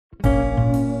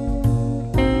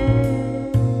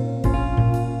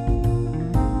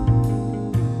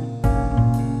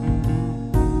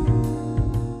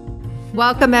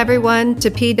Welcome, everyone,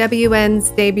 to PWN's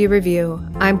Debut Review.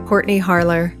 I'm Courtney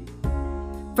Harler.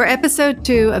 For episode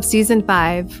 2 of season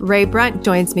 5, Ray Brunt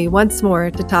joins me once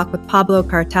more to talk with Pablo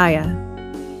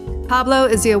Cartaya. Pablo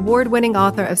is the award-winning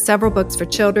author of several books for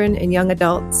children and young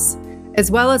adults, as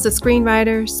well as a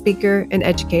screenwriter, speaker, and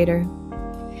educator.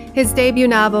 His debut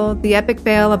novel, The Epic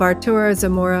Vale of Arturo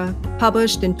Zamora,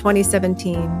 published in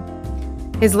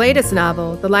 2017. His latest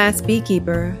novel, The Last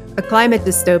Beekeeper, a climate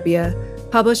dystopia,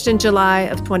 published in July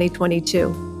of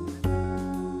 2022.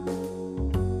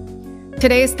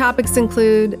 Today's topics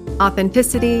include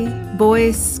authenticity,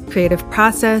 voice, creative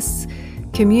process,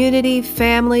 community,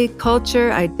 family,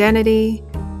 culture, identity,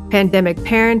 pandemic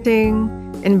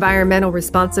parenting, environmental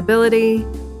responsibility,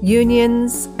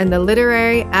 unions, and the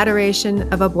literary adoration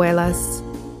of abuelas.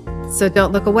 So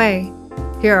don't look away.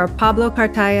 Here are Pablo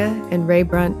Cartaya and Ray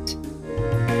Brunt.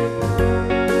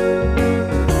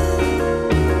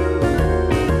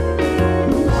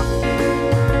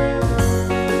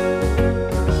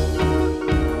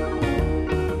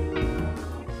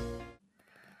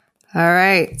 All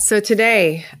right. So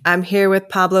today I'm here with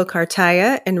Pablo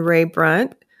Cartaya and Ray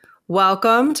Brunt.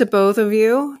 Welcome to both of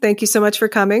you. Thank you so much for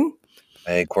coming.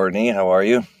 Hey, Courtney, how are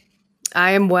you?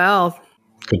 I am well.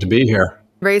 Good to be here.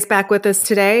 Ray's back with us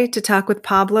today to talk with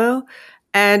Pablo.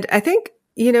 And I think,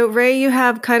 Ray, you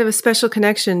have kind of a special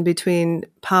connection between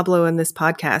Pablo and this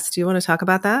podcast. Do you want to talk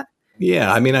about that?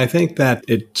 Yeah, I think that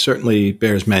it certainly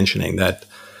bears mentioning that,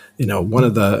 one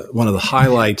of the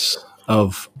highlights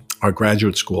of our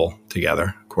graduate school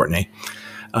together, Courtney,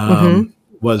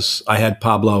 was I had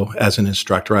Pablo as an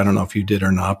instructor. I don't know if you did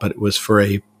or not, but it was for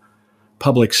a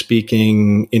public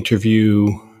speaking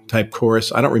interview type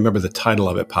course. I don't remember the title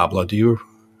of it, Pablo. Do you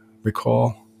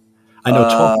recall? I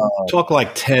know Talk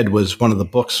Like TED was one of the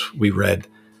books we read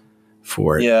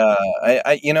for it. Yeah,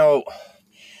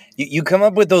 you come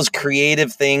up with those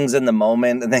creative things in the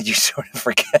moment, and then you sort of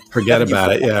forget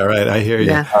about it. Yeah, right. I hear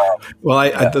you. Yeah.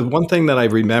 Well, the one thing that I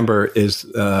remember is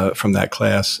from that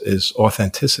class is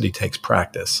authenticity takes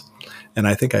practice, and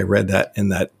I think I read that in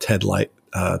that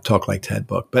Talk Like TED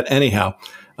book. But anyhow,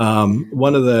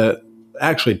 probably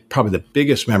the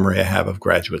biggest memory I have of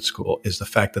graduate school is the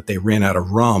fact that they ran out of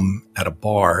rum at a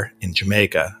bar in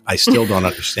Jamaica. I still don't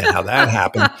understand how that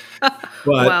happened.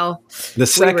 But the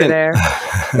second, we were there.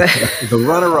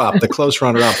 the close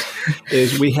runner-up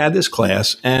is we had this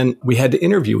class and we had to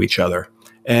interview each other.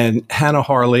 And Hannah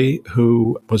Harley,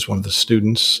 who was one of the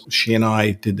students, she and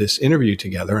I did this interview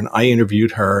together, and I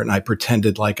interviewed her and I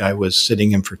pretended like I was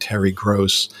sitting in for Terry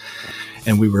Gross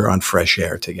and we were on Fresh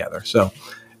Air together. So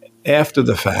after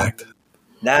the fact,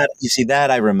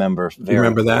 that I remember. You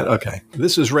remember that? Okay.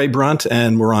 This is Ray Brunt,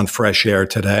 and we're on Fresh Air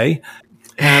today.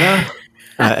 Hannah,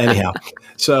 anyhow.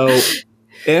 So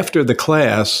after the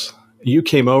class, you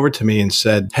came over to me and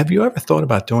said, "Have you ever thought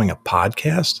about doing a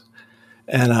podcast?"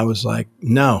 And I was like,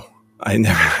 "No, I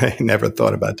never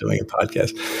thought about doing a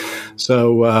podcast."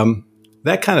 So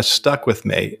that kind of stuck with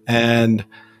me, and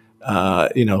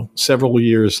several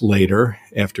years later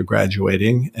after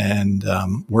graduating and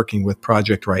working with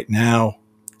Project Right Now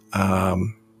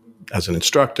as an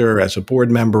instructor, as a board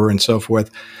member, and so forth,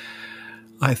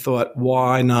 I thought,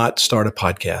 why not start a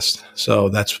podcast? So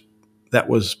that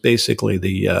was basically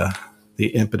the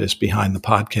impetus behind the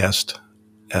podcast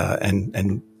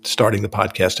and starting the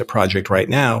podcast at Project Right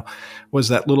Now was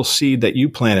that little seed that you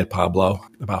planted, Pablo,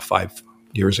 about 5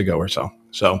 years ago or so.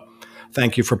 So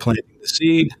thank you for planting the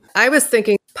seed. I was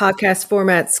thinking podcast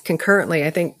formats concurrently. I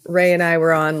think Ray and I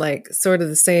were on sort of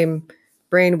the same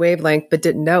brain wavelength, but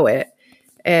didn't know it.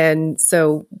 And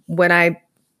so when I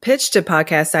pitched a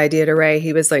podcast idea to Ray,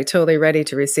 he was totally ready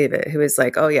to receive it. He was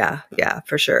like, "Oh yeah,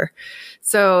 for sure."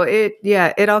 So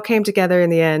it all came together in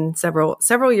the end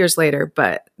several years later.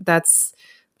 But that's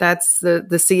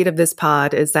the seed of this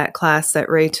pod is that class that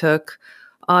Ray took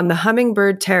on the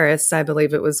Hummingbird Terrace, I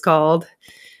believe it was called,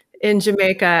 in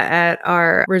Jamaica at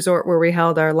our resort where we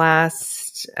held our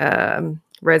last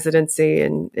residency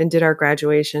and did our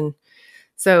graduation.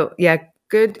 So yeah,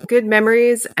 good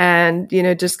memories, and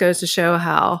just goes to show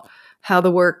how the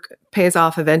work pays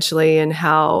off eventually and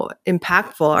how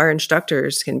impactful our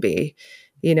instructors can be,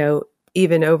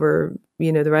 even over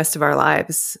the rest of our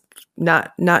lives,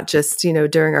 not just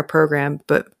during our program,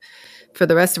 but for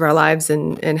the rest of our lives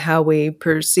and how we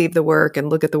perceive the work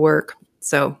and look at the work.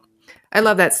 So I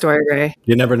love that story, Ray.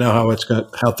 You never know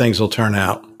how things will turn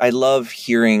out. I love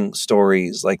hearing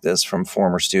stories like this from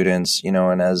former students, and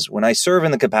when I serve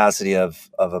in the capacity of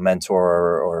a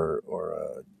mentor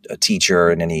or a teacher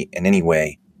in any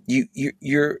way,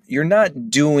 you're not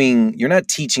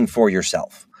teaching for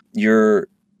yourself. You're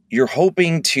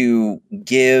hoping to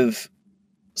give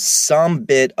some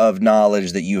bit of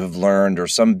knowledge that you have learned or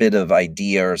some bit of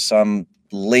idea or some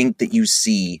link that you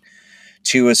see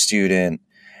to a student,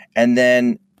 and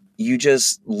then you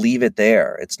just leave it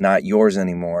there. It's not yours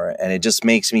anymore. And it just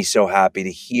makes me so happy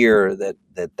to hear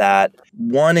that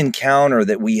one encounter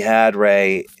that we had,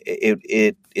 Ray,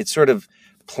 it sort of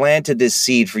planted this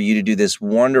seed for you to do this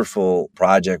wonderful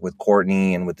project with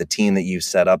Courtney and with the team that you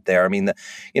set up there. I mean,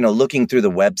 looking through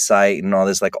the website and all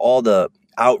this, like all the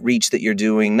outreach that you're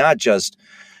doing, not just,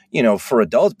 for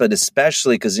adults, but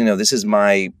especially because, this is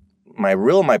my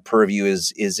purview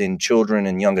is in children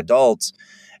and young adults,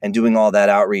 and doing all that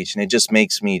outreach. And it just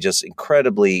makes me just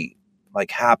incredibly like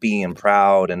happy and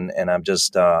proud. And I'm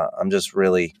just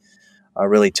really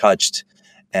touched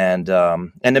and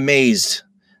amazed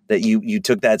that you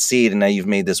took that seed and now you've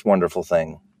made this wonderful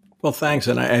thing. Well, thanks.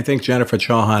 And I think Jennifer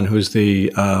Chauhan, who's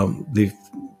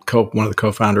one of the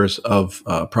co-founders of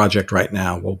Project Right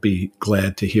Now, will be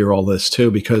glad to hear all this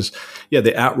too, because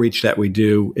the outreach that we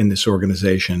do in this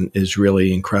organization is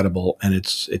really incredible, and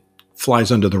it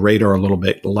flies under the radar a little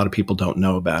bit. A lot of people don't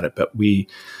know about it, but we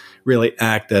really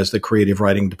act as the creative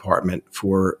writing department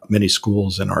for many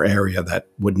schools in our area that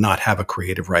would not have a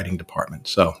creative writing department.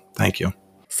 So thank you.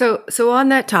 So on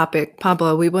that topic,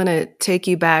 Pablo, we want to take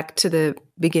you back to the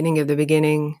beginning of the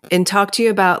beginning and talk to you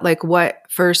about like what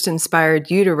first inspired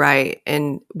you to write.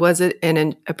 And was it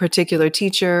in a particular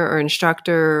teacher or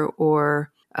instructor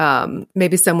or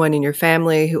maybe someone in your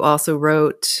family who also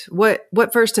wrote?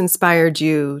 What first inspired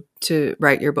you to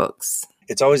write your books?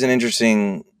 It's always an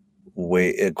interesting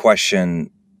question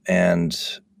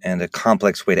and a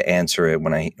complex way to answer it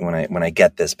when I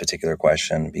get this particular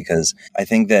question, because I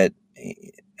think that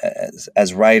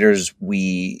as writers,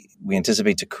 we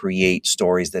anticipate to create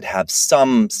stories that have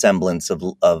some semblance of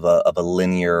a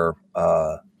linear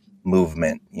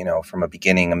movement, from a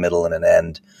beginning, a middle, and an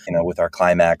end, with our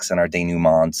climax and our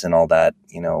denouements and all that,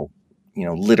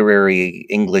 literary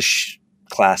English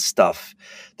class stuff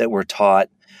that we're taught.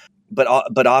 But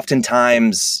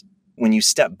oftentimes, when you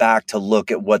step back to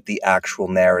look at what the actual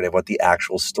narrative, what the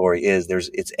actual story is,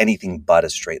 it's anything but a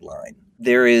straight line.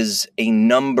 There is a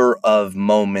number of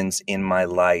moments in my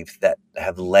life that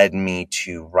have led me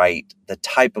to write the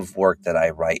type of work that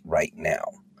I write right now,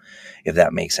 if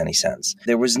that makes any sense.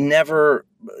 There was never,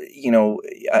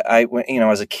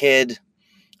 as a kid,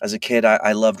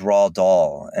 I loved Roald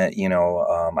Dahl.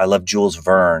 I loved Jules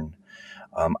Verne.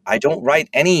 I don't write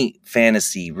any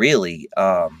fantasy really.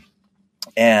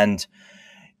 And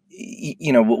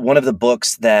one of the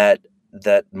books that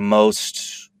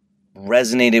most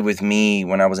resonated with me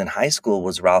when I was in high school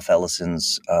was Ralph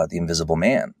Ellison's The Invisible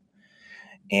Man.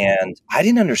 And I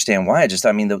didn't understand why.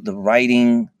 The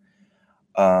writing,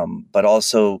 but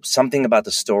also something about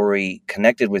the story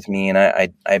connected with me, and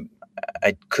I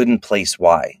couldn't place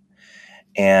why.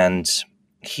 And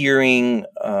hearing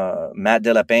Matt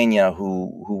de la Peña,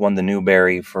 who won the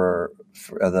Newbery for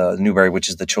the Newbery, which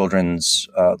is the children's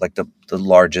the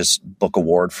largest book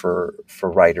award for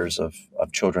writers of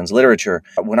children's literature.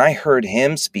 When I heard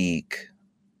him speak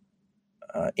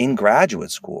in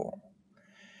graduate school,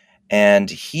 and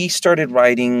he started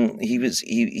writing,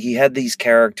 he had these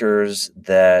characters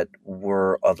that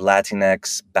were of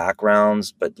Latinx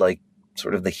backgrounds, but like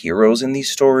sort of the heroes in these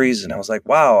stories, and I was like,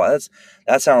 wow,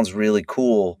 that sounds really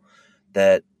cool.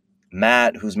 That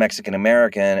Matt, who's Mexican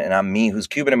American, and I'm me, who's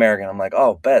Cuban American. I'm like,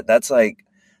 oh, that's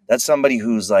somebody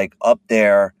who's like up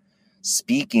there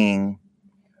speaking,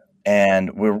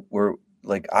 and we're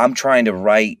like, I'm trying to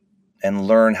write and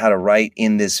learn how to write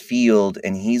in this field,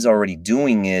 and he's already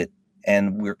doing it,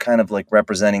 and we're kind of like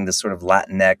representing this sort of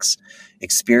Latinx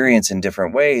experience in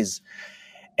different ways,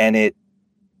 and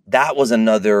that was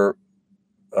another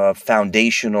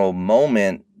foundational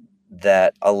moment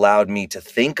that allowed me to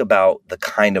think about the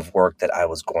kind of work that I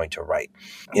was going to write.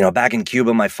 Back in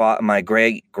Cuba, my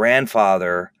great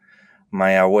grandfather,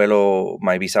 my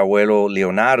bisabuelo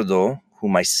Leonardo, who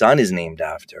my son is named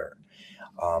after,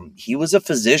 he was a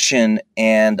physician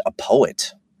and a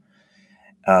poet.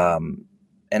 And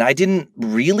I didn't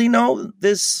really know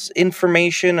this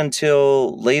information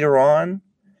until later on.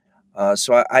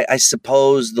 So I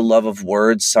suppose the love of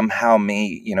words somehow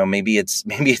maybe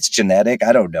it's genetic.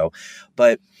 I don't know,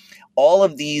 but all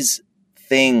of these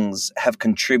things have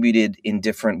contributed in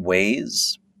different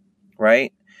ways,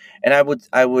 right? And I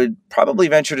would probably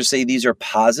venture to say these are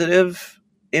positive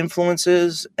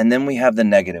influences, and then we have the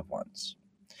negative ones,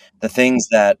 the things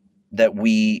that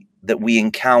we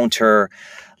encounter,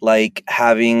 like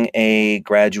having a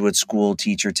graduate school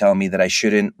teacher tell me that I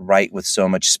shouldn't write with so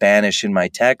much Spanish in my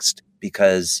text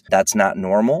because that's not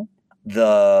normal.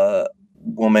 The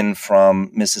woman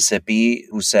from Mississippi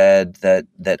who said that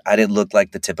I didn't look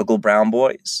like the typical brown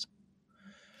boys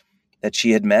that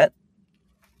she had met.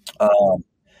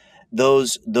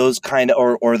 Those kind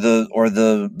of, or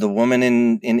the woman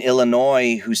in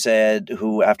Illinois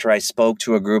who after I spoke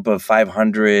to a group of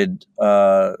 500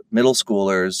 middle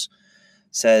schoolers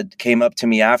came up to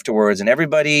me afterwards, and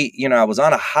everybody, I was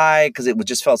on a high because it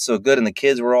just felt so good, and the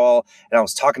kids were all, and I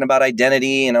was talking about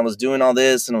identity, and I was doing all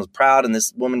this, and I was proud, and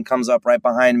this woman comes up right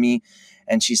behind me,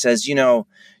 and she says, you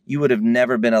would have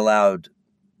never been allowed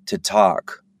to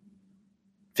talk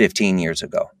 15 years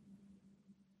ago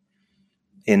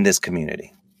in this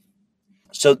community.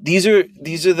 So these are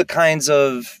the kinds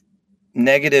of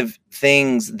negative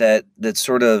things that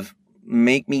sort of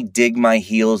make me dig my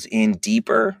heels in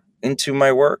deeper into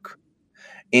my work,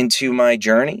 into my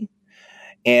journey.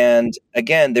 And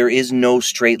again, there is no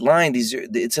straight line.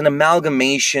 It's an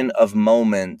amalgamation of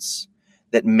moments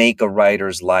that make a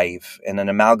writer's life, and an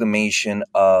amalgamation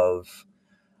of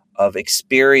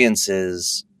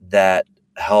experiences that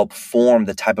help form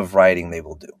the type of writing they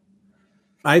will do.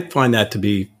 I find that to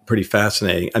be pretty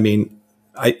fascinating. I mean,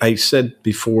 I said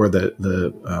before that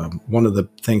one of the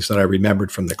things that I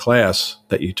remembered from the class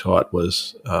that you taught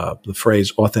was the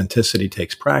phrase "authenticity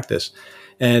takes practice,"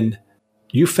 and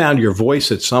you found your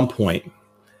voice at some point,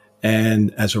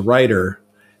 and as a writer,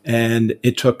 and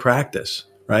it took practice,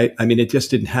 right? I mean, it just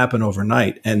didn't happen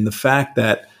overnight, and the fact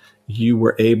that you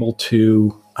were able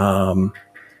to, the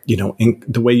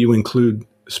way you include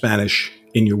Spanish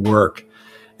in your work.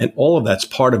 And all of that's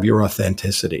part of your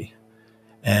authenticity.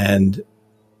 And,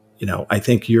 I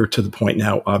think you're to the point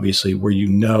now, obviously, where you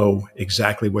know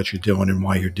exactly what you're doing and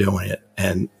why you're doing it.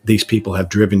 And these people have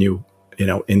driven you,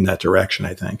 in that direction,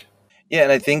 I think. Yeah.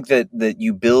 And I think that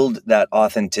you build that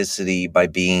authenticity by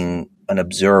being an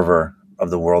observer of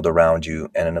the world around you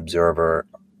and an observer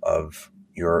of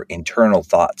your internal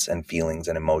thoughts and feelings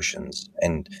and emotions.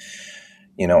 And,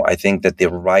 I think that the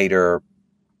writer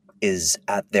is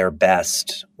at their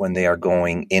best when they are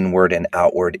going inward and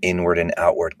outward,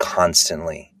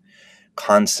 constantly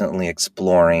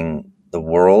exploring the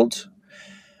world,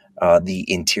 the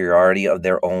interiority of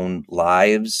their own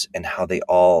lives and how they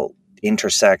all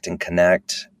intersect and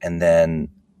connect, and then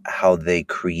how they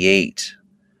create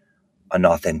an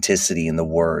authenticity in the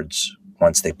words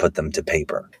once they put them to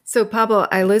paper. So Pablo,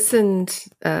 I listened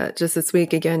just this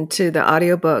week again to the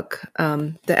audiobook,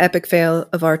 The Epic Fail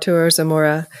of Arturo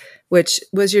Zamora, which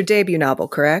was your debut novel,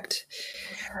 correct?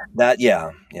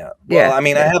 Yeah. Well, I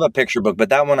mean, I have a picture book, but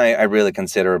that one I really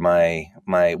consider my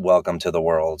welcome to the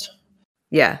world.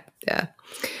 Yeah.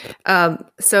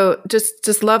 So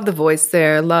just love the voice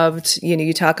there. Loved,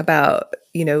 you talk about,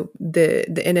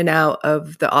 the in and out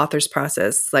of the author's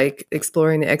process, like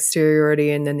exploring the exteriority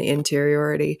and then the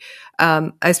interiority.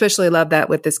 I especially love that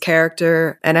with this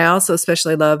character. And I also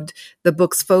especially loved the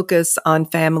book's focus on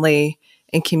family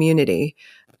and community.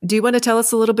 Do you want to tell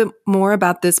us a little bit more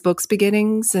about this book's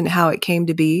beginnings and how it came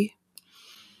to be?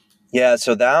 Yeah,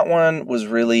 so that one was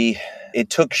it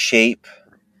took shape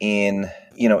in,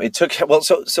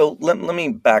 so let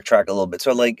me backtrack a little bit.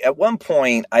 So like at one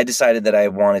point I decided that I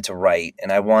wanted to write,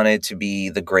 and I wanted to be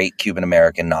the great Cuban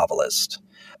American novelist.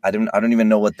 I don't even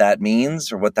know what that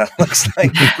means or what that looks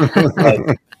like. But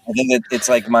I think it's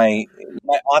like my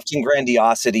often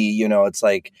grandiosity, it's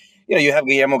like, you have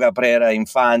Guillermo Cabrera,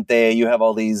 Infante, you have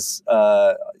all these,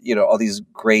 all these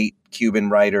great Cuban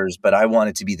writers, but I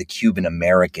wanted to be the Cuban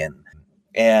American.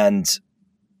 And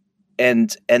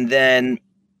then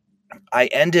I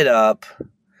ended up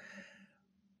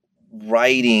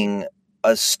writing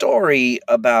a story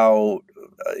about,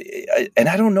 and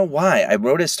I don't know why, I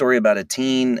wrote a story about a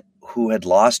teen who had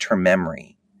lost her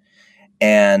memory.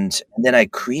 And then I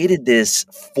created this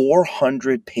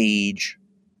 400-page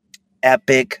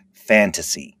epic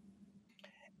fantasy.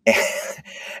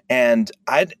 And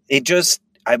I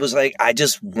was like, I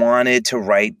just wanted to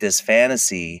write this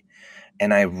fantasy,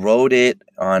 and I wrote it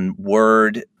on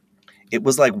Word. It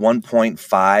was like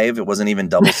 1.5. It wasn't even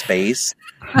double space.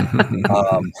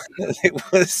 It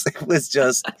was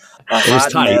just a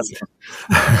hot mess.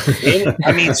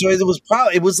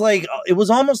 It was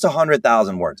almost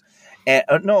 100,000 words. And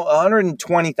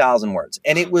 120,000 words.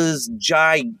 And it was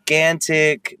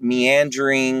gigantic,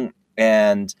 meandering,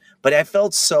 but I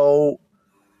felt so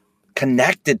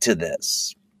connected to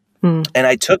this. And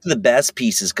I took the best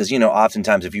pieces because,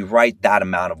 oftentimes if you write that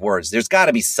amount of words, there's got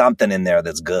to be something in there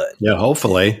that's good. Yeah,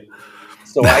 hopefully.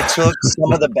 So I took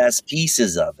some of the best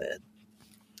pieces of it,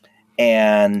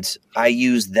 and I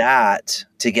used that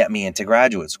to get me into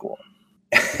graduate school.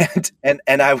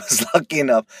 And I was lucky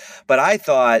enough, but I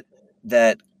thought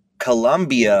that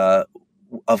Columbia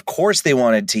of course they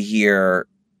wanted to hear,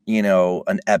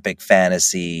 an epic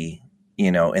fantasy,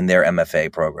 in their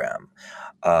MFA program.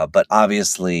 But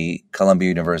obviously Columbia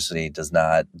University does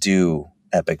not do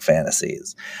epic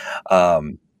fantasies.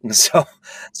 So,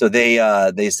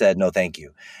 they said, no, thank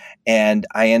you. And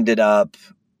I ended up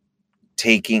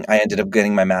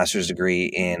getting my master's degree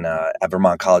in at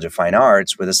Vermont College of Fine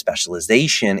Arts with a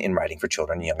specialization in writing for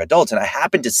children and young adults. And I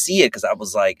happened to see it because I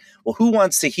was like, well,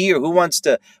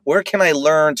 where can I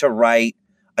learn to write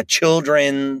a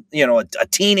children, a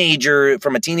teenager,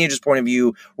 from a teenager's point of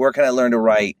view, where can I learn to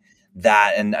write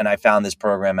that? And I found this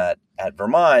program at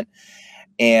Vermont,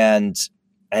 and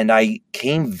I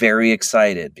came very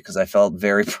excited because I felt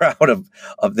very proud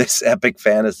of this epic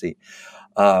fantasy.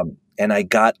 And I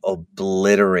got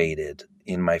obliterated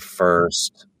in my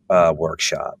first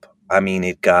workshop. I mean,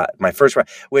 it got my first,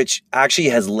 which actually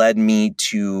has led me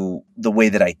to the way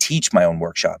that I teach my own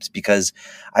workshops, because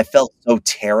I felt so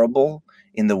terrible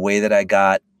in the way that I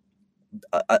got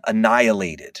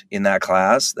annihilated in that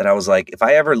class that I was like, if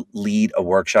I ever lead a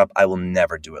workshop, I will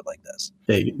never do it like this.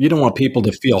 Yeah, you don't want people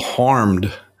to feel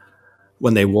harmed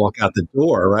when they walk out the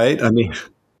door, right? I mean,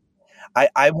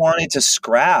 I wanted to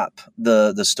scrap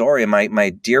the story. And my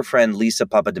dear friend Lisa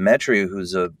Papademetriou,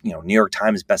 who's a New York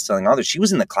Times bestselling author, she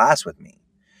was in the class with me,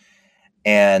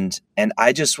 and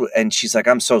she's like,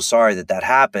 I'm so sorry that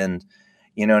happened,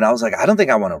 and I was like, I don't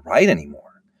think I want to write anymore.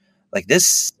 Like,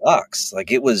 this sucks.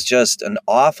 Like, it was just an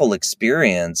awful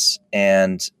experience.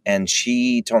 And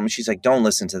she told me, she's like, don't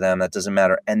listen to them. That doesn't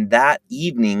matter. And that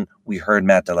evening we heard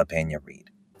Matt de la Peña read.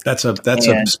 That's a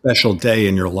special day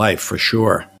in your life for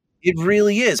sure. It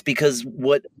really is, because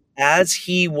as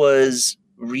he was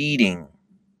reading,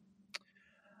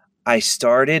 I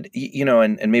started,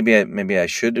 and maybe I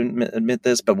should admit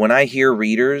this, but when I hear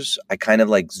readers, I kind of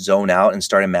like zone out and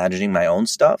start imagining my own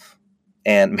stuff.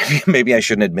 And maybe I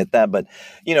shouldn't admit that, but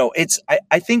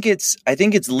I think it's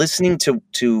listening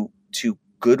to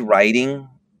good writing.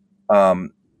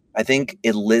 I think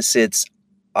elicits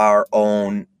our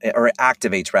own, or it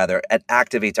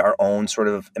activates our own sort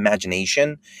of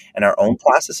imagination and our own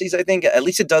processes. I think at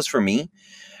least it does for me.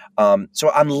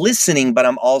 So I'm listening, but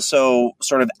I'm also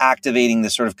sort of activating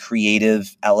this sort of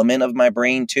creative element of my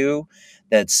brain too,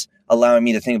 that's allowing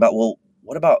me to think about, well,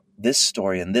 what about this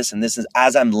story and this is,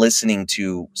 as I'm listening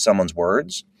to someone's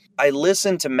words. I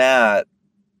listen to Matt,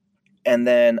 and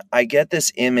then I get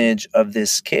this image of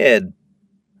this kid,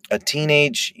 a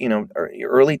teenage,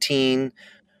 early teen,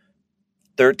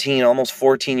 13, almost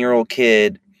 14-year-old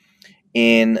kid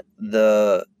in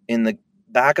the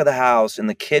back of the house, in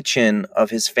the kitchen of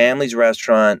his family's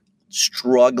restaurant,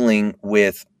 struggling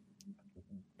with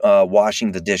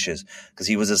washing the dishes, because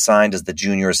he was assigned as the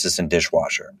junior assistant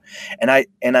dishwasher. And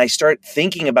I start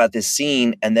thinking about this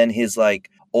scene, and then his like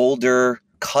older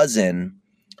cousin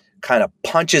kind of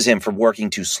punches him for working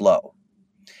too slow.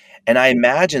 And I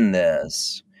imagine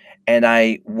this, and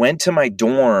I went to my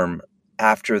dorm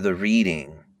after the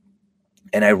reading,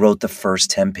 and I wrote the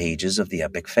first 10 pages of the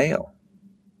epic fail.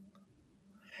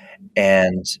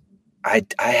 And I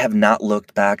have not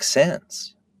looked back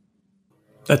since.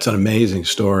 That's an amazing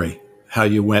story, how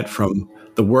you went from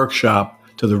the workshop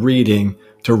to the reading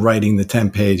to writing the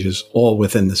 10 pages all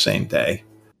within the same day.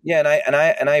 Yeah, and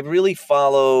I really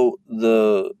follow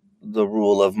the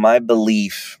rule of my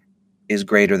belief is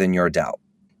greater than your doubt.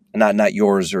 Not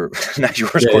yours, or not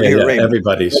yours, Courtney, or Ray.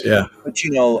 Everybody's, yeah. But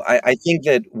I think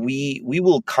that we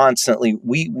will constantly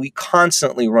we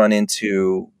constantly run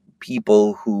into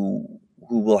people who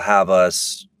will have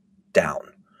us down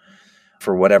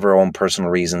for whatever own personal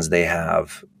reasons they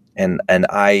have, and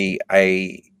I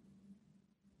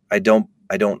don't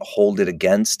hold it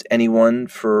against anyone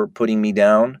for putting me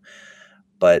down,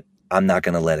 but I'm not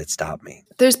going to let it stop me.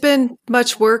 There's been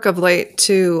much work of late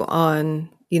too on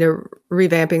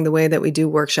revamping the way that we do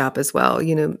workshop as well.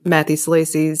 Matthew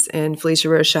Salaces and Felicia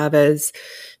Rose Chavez,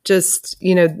 just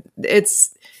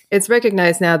it's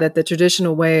recognized now that the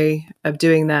traditional way of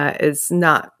doing that is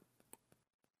not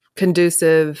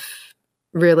conducive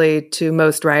really to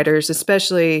most writers,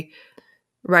 especially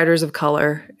writers of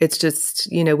color. It's just,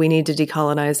 we need to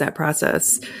decolonize that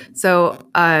process. So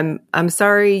I'm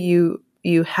sorry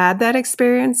you had that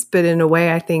experience, but in a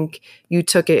way, I think you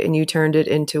took it and you turned it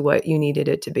into what you needed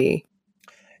it to be.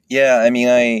 Yeah. I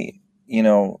mean,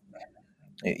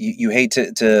 you hate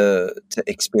to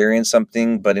experience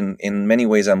something, but in many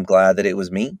ways, I'm glad that it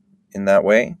was me in that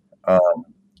way,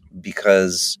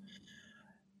 because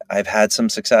I've had some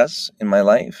success in my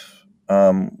life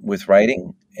with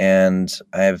writing, and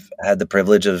I've had the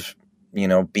privilege of,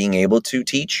 being able to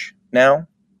teach now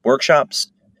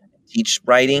workshops, teach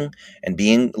writing and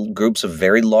be in groups of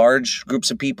very large groups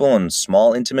of people and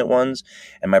small intimate ones.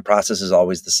 And my process is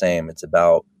always the same. It's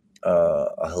about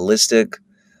a holistic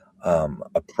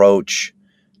approach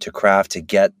to craft to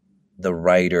get the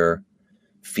writer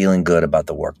feeling good about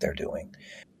the work they're doing,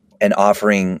 and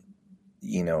offering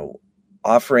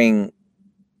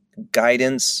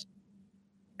guidance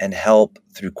and help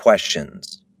through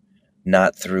questions,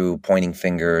 not through pointing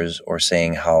fingers or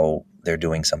saying how they're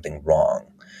doing something wrong.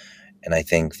 And I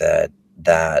think that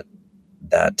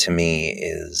to me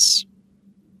is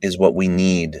what we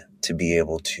need to be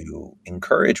able to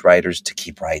encourage writers to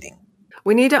keep writing.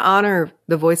 We need to honor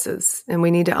the voices, and we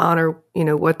need to honor,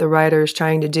 what the writer is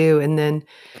trying to do. And then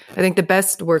I think the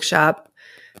best workshop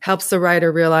helps the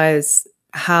writer realize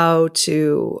how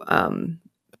to,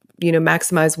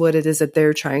 maximize what it is that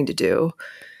they're trying to do.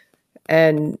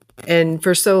 And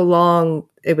for so long,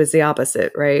 it was the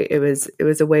opposite, right? It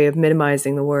was a way of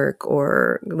minimizing the work,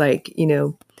 or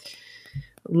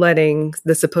letting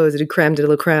the supposed creme de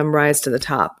la creme rise to the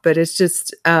top. But it's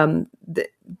just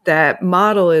that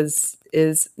model is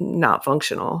not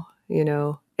functional,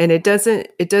 and it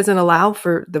doesn't allow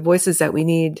for the voices that we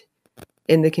need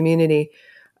in the community.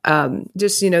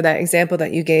 Just that example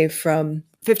that you gave from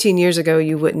 15 years ago,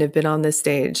 you wouldn't have been on this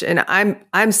stage, and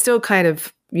I'm still kind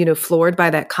of floored by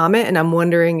that comment, and I'm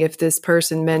wondering if this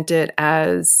person meant it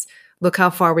as look how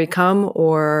far we come,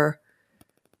 or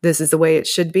this is the way it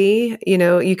should be.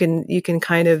 You can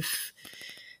kind of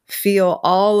feel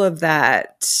all of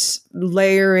that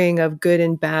layering of good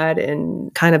and bad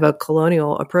and kind of a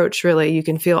colonial approach. Really, you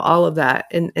can feel all of that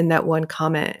in that one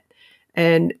comment.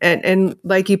 And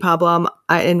like you, Pablo,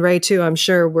 and Ray too, I'm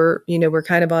sure we're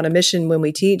kind of on a mission when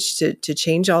we teach to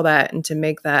change all that and to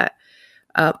make that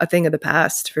a thing of the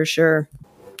past, for sure.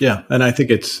 Yeah, and I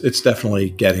think it's definitely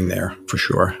getting there for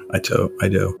sure. I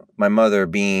do. My mother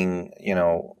being,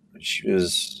 she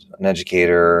was an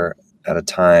educator at a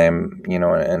time, and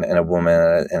a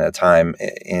woman at a time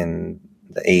in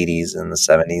the 80s and the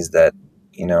 70s that,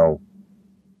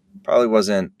 probably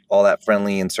wasn't all that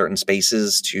friendly in certain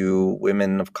spaces to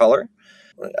women of color.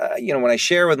 When I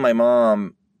share with my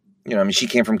mom, she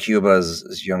came from Cuba as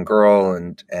a young girl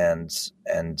and has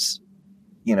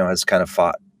kind of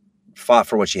fought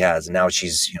for what she has. And now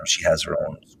she's, she has her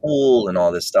own school and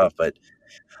all this stuff. But,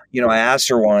 I asked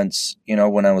her once,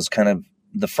 when I was kind of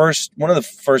one of the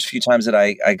first few times that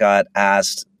I got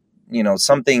asked,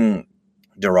 something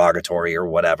derogatory or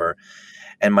whatever.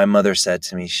 And my mother said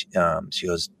to me, she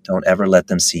goes, "Don't ever let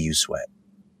them see you sweat."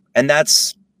 And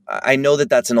I know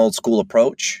that that's an old school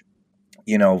approach,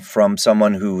 from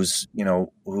someone who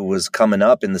was coming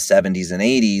up in the 70s and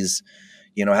 80s,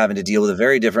 having to deal with a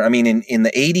very different, in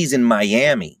the 80s in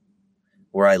Miami,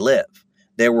 where I live,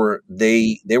 there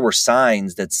were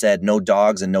signs that said no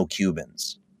dogs and no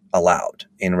Cubans allowed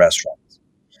in restaurants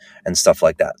and stuff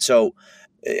like that. So,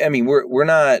 we're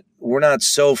not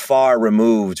so far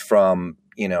removed from,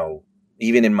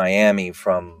 even in Miami,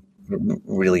 from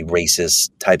really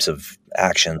racist types of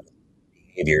action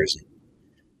behaviors.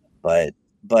 But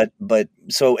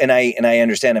so, and I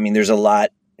understand, there's a lot,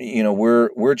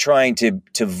 we're trying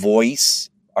to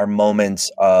voice our moments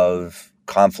of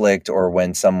conflict, or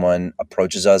when someone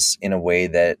approaches us in a way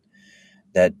that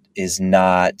is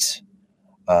not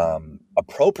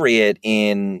appropriate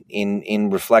in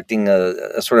reflecting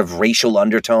a sort of racial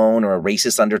undertone or a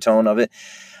racist undertone of it.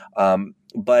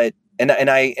 But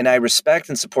I respect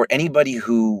and support anybody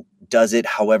who does it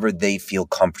however they feel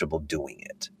comfortable doing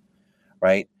it,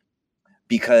 right?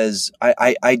 Because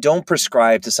I don't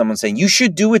prescribe to someone saying you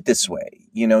should do it this way.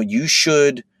 You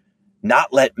should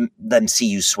not let them see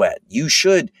you sweat. You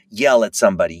should yell at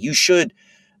somebody. You should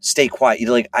stay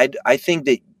quiet. I think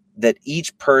that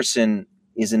each person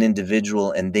is an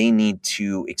individual, and they need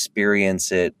to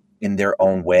experience it in their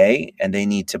own way, and they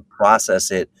need to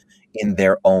process it in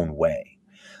their own way.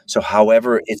 So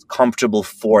however it's comfortable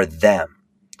for them.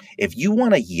 If you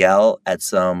want to yell at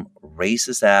some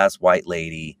racist ass white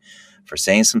lady for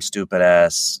saying some stupid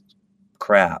ass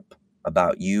crap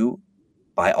about you,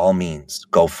 by all means,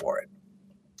 go for it.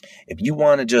 If you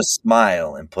want to just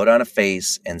smile and put on a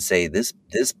face and say, this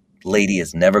lady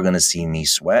is never going to see me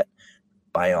sweat,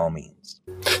 by all means.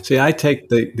 See, I take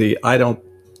the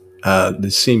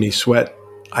see me sweat.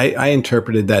 I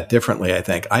interpreted that differently. I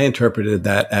think I interpreted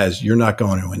that as you're not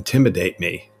going to intimidate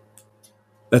me.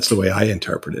 That's the way I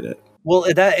interpreted it. Well,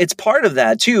 it's part of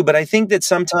that too. But I think that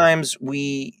sometimes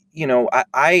we,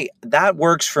 that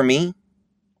works for me.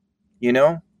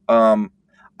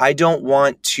 I don't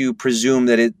want to presume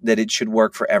that it should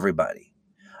work for everybody.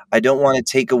 I don't want to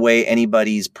take away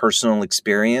anybody's personal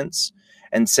experience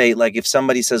and say, like, if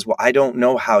somebody says, well, I don't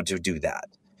know how to do that.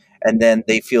 And then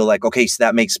they feel like, okay, so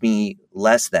that makes me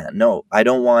less than. No, I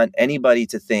don't want anybody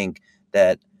to think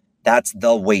that that's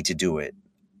the way to do it.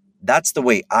 That's the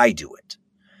way I do it,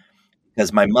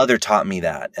 because my mother taught me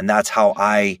that. And that's how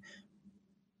I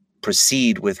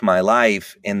proceed with my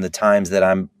life in the times that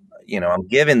I'm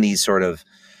given these sort of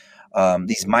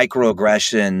these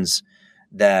microaggressions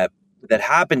that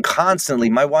happen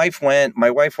constantly. My wife went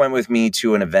with me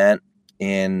to an event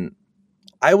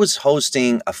I was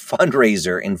hosting a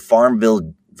fundraiser in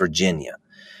Farmville, Virginia,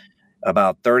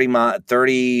 about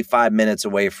 35 minutes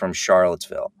away from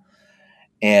Charlottesville.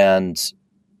 And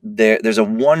there's a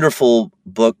wonderful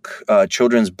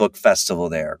children's book festival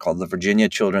there called the Virginia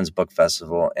Children's Book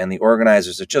Festival. And the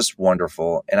organizers are just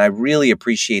wonderful. And I really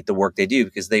appreciate the work they do,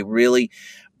 because they really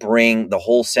bring the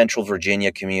whole Central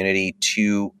Virginia community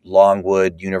to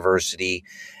Longwood University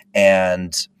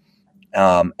and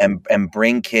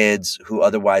bring kids who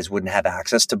otherwise wouldn't have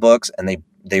access to books. And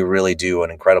they really do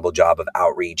an incredible job of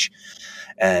outreach.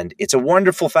 And it's a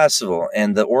wonderful festival.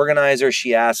 And the organizer,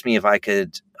 she asked me if I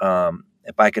could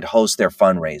host their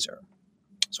fundraiser.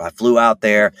 So I flew out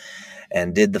there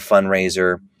and did the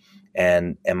fundraiser,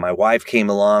 and my wife came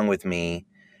along with me.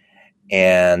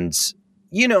 And,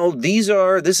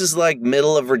 this is like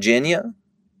middle of Virginia.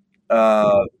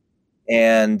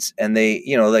 And they,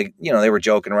 they were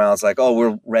joking around. It's like, oh,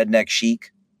 we're redneck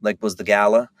chic, like was the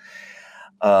gala.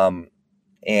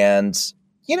 And,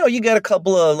 you got a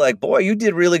couple of like, boy, you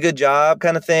did really good job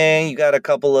kind of thing. You got a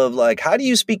couple of like, how do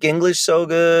you speak English so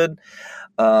good?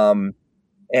 And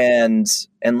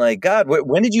like, God,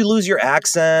 when did you lose your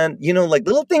accent? Like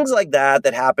little things like that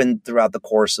happened throughout the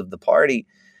course of the party.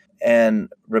 And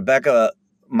Rebecca,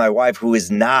 my wife, who is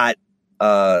not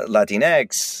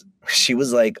Latinx, she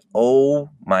was like, oh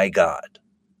my God.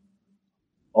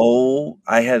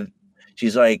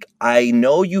 She's like, I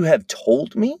know you have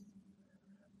told me,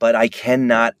 but I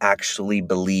cannot actually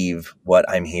believe what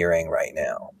I'm hearing right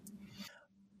now.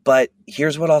 But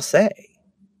here's what I'll say.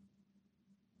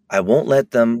 I won't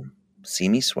let them see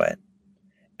me sweat.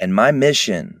 And my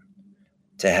mission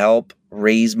to help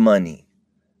raise money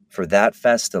for that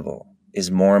festival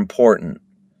is more important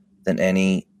than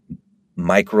any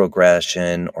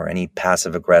microaggression or any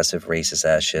passive aggressive racist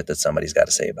ass shit that somebody's got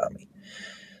to say about me.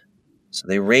 So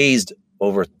they raised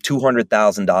over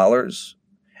 $200,000,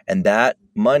 and that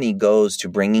money goes to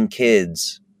bringing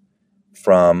kids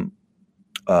from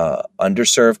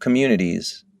underserved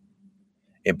communities.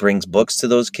 It brings books to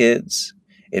those kids.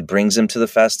 It brings them to the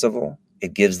festival.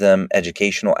 It gives them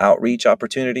educational outreach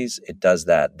opportunities. It does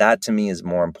that. That to me is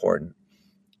more important.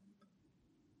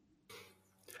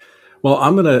 Well,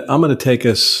 I'm gonna take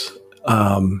us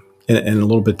in a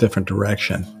little bit different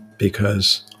direction,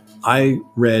 because I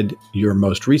read your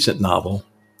most recent novel,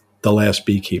 The Last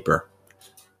Beekeeper.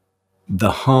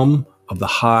 The hum of the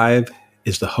hive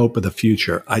is the hope of the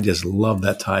future. I just love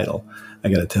that title, I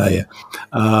got to tell you.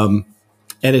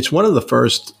 And it's one of the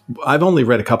first. I've only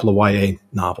read a couple of YA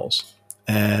novels,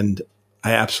 and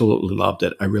I absolutely loved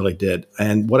it. I really did.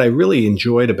 And what I really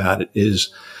enjoyed about it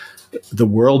is the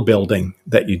world building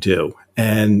that you do,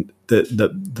 and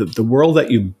the world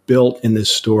that you built in this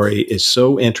story is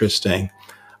so interesting,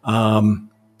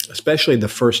 especially the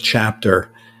first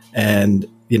chapter, and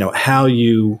how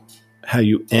you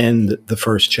end the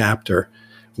first chapter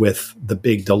with the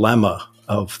big dilemma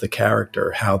of the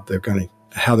character, how they're going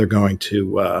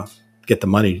to get the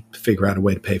money to figure out a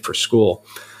way to pay for school.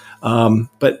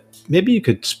 But maybe you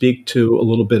could speak to a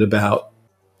little bit about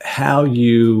how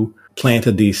you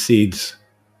planted these seeds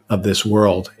of this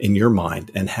world in your mind,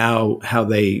 and how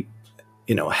they,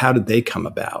 how did they come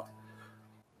about?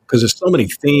 Because there's so many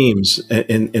themes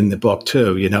in the book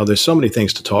too. There's so many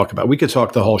things to talk about. We could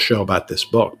talk the whole show about this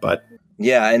book, but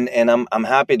yeah, and I'm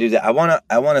happy to do that. I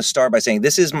want to start by saying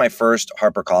this is my first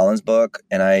HarperCollins book,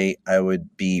 and I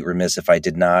would be remiss if I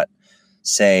did not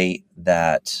say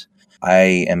that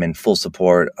I am in full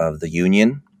support of the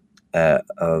union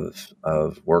of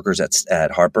workers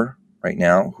at Harper right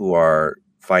now, who are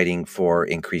fighting for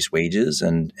increased wages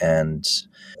and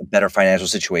a better financial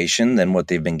situation than what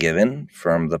they've been given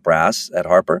from the brass at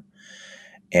Harper.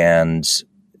 And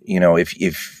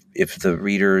if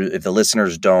the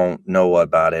listeners don't know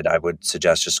about it, I would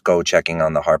suggest just go checking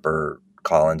on the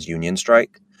HarperCollins union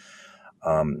strike.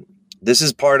 This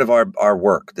is part of our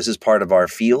work. This is part of our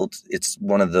field. It's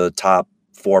one of the top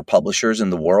 4 publishers in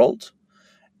the world,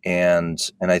 and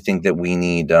I think that we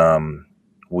need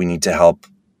to help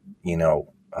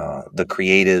the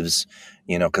creatives,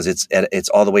 because it's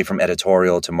all the way from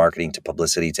editorial to marketing to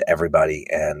publicity to everybody.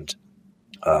 And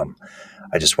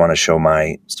I just want to show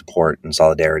my support and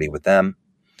solidarity with them.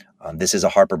 This is a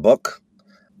Harper book.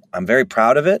 I'm very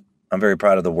proud of it. I'm very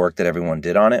proud of the work that everyone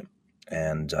did on it,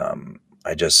 and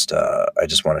I just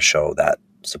want to show that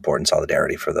support and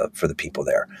solidarity for the people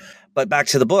there. But back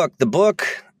to the book. The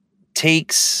book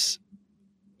takes,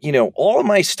 all of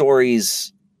my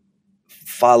stories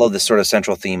follow this sort of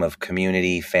central theme of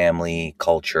community, family,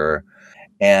 culture.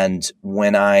 And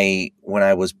when I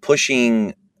was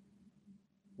pushing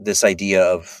this idea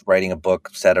of writing a book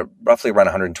set at roughly around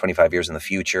 125 years in the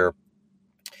future,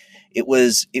 it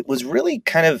was really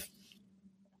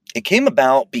it came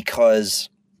about because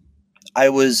I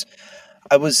was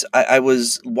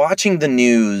watching the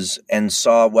news and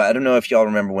saw, well, I don't know if y'all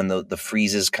remember when the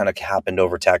freezes kind of happened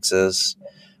over Texas,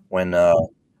 when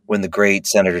the great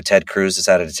Senator Ted Cruz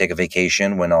decided to take a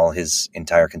vacation when all his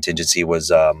entire contingency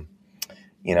was,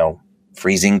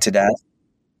 freezing to death.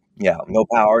 Yeah, no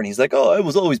power. And he's like, "Oh, I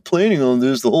was always planning on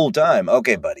this the whole time."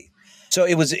 Okay, buddy. So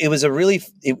it was a really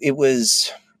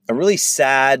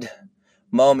sad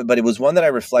moment, but it was one that I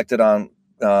reflected on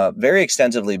very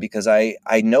extensively because I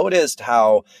noticed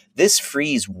how this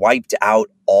freeze wiped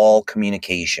out all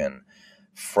communication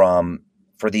for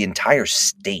the entire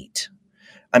state.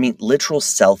 I mean, literal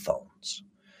cell phones.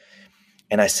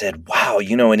 And I said, wow,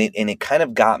 and it kind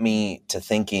of got me to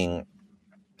thinking.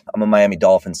 I'm a Miami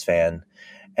Dolphins fan,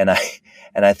 and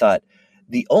I thought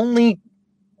the only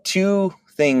two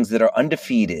things that are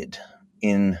undefeated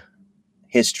in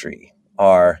history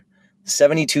are the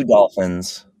 72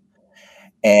 Dolphins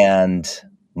and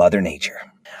Mother Nature.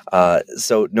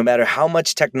 So no matter how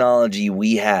much technology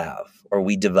we have or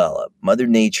we develop, Mother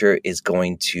Nature is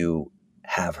going to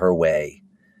have her way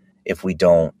if we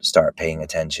don't start paying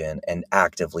attention and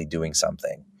actively doing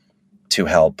something to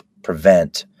help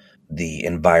prevent the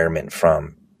environment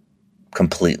from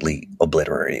completely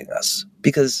obliterating us,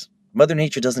 because Mother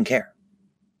Nature doesn't care.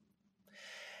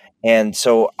 And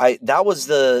so that was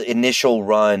the initial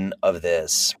run of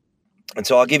this. And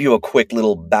so I'll give you a quick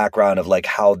little background of like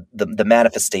how the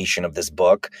manifestation of this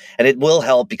book, and it will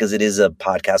help because it is a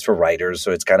podcast for writers.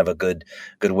 So it's kind of a good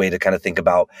way to kind of think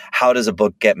about how does a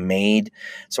book get made.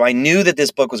 So I knew that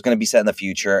this book was going to be set in the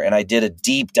future, and I did a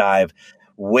deep dive,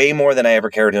 way more than I ever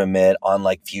cared to admit, on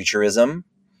like futurism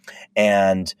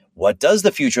and what does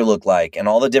the future look like and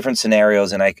all the different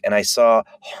scenarios. And I saw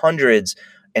hundreds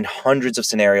and hundreds of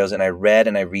scenarios, and I read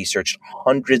and I researched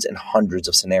hundreds and hundreds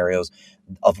of scenarios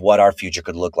of what our future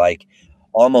could look like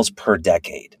almost per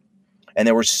decade. And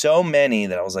there were so many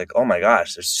that I was like, oh my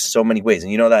gosh, there's so many ways.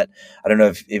 And you know that, I don't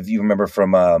know if you remember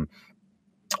from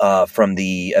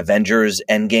the Avengers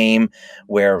Endgame,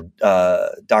 where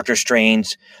Doctor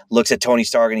Strange looks at Tony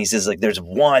Stark and he says, like, there's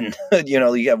one,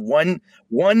 you have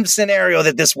one scenario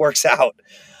that this works out.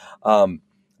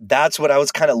 That's what I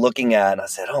was kind of looking at. And I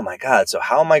said, oh my God, so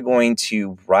how am I going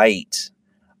to write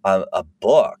a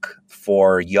book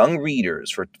for young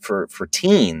readers, for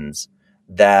teens,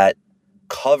 that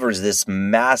covers this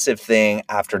massive thing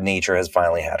after nature has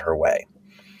finally had her way?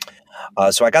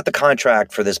 So I got the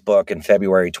contract for this book in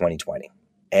February 2020,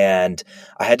 and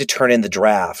I had to turn in the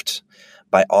draft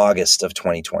by August of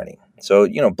 2020. So,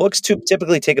 books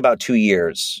typically take about 2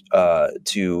 years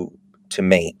to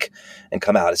make and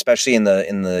come out, especially in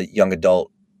the young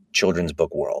adult children's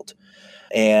book world.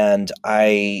 And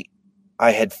I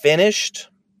had finished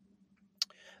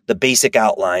the basic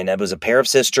outline. It was a pair of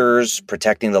sisters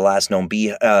protecting the last known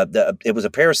bee. It was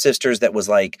a pair of sisters that was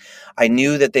like, I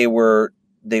knew that they were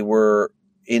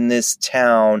in this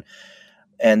town,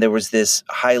 and there was this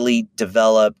highly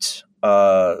developed,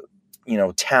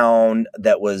 town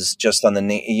that was just on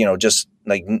just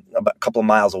like a couple of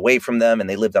miles away from them, and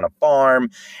they lived on a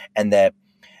farm, and that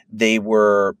they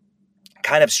were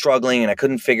kind of struggling, and I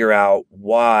couldn't figure out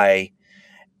why.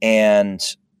 And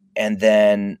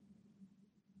then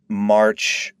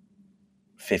March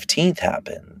 15th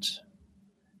happened.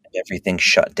 Everything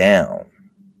shut down.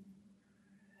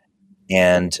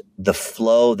 And the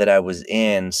flow that I was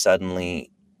in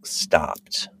suddenly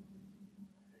stopped.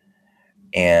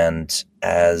 And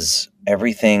as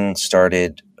everything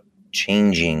started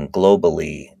changing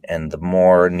globally, and the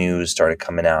more news started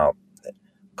coming out that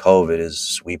COVID is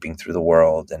sweeping through the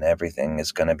world and everything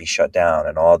is going to be shut down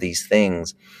and all these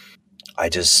things, I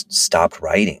just stopped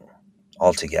writing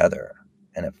altogether.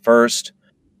 And at first,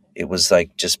 it was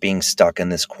like just being stuck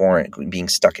in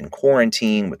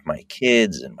quarantine with my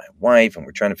kids and my wife, and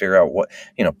we're trying to figure out what,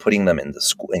 putting them in the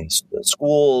school,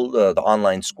 the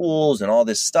online schools and all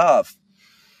this stuff.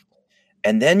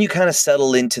 And then you kind of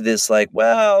settle into this, like,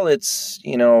 well, it's,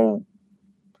 we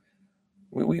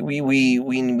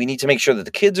need to make sure that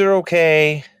the kids are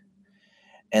okay.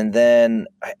 And then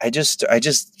I just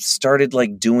started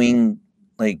like doing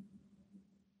like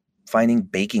finding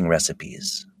baking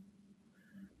recipes.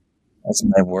 That's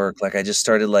my work. Like I just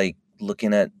started like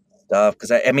looking at stuff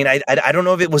because I don't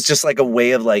know if it was just like a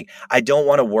way of like I don't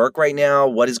want to work right now.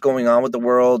 What is going on with the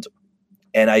world?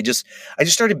 And I just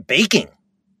started baking.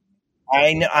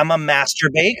 I'm a master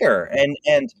baker, and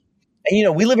you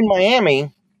know we live in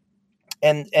Miami,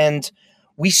 and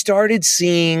we started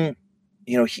seeing,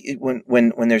 you know,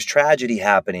 when there's tragedy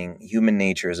happening, human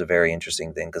nature is a very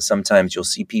interesting thing because sometimes you'll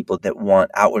see people that want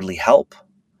outwardly help,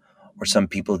 or some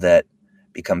people that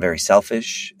become very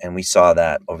selfish, and we saw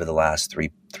that over the last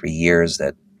three years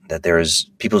that there's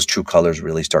people's true colors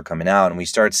really start coming out, and we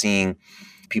start seeing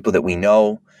people that we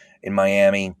know in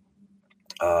Miami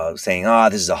saying,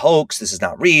 this is a hoax, this is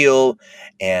not real.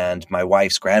 And my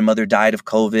wife's grandmother died of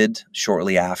COVID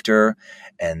shortly after,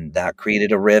 and that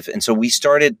created a rift. And so we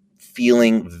started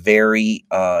feeling very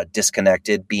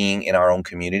disconnected being in our own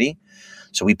community.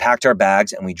 So we packed our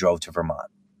bags and we drove to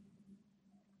Vermont.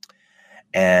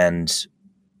 And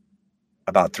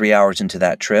about 3 hours into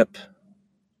that trip,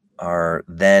 our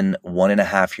then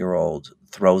 1.5-year-old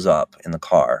throws up in the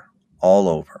car all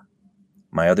over.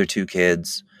 My other two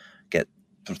kids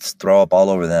throw up all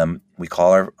over them. We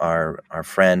call our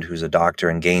friend who's a doctor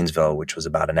in Gainesville, which was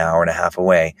about an hour and a half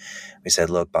away. We said,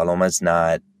 look, Paloma's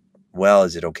not well.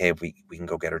 Is it okay if we can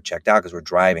go get her checked out because we're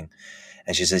driving?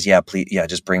 And she says, yeah, please. Yeah,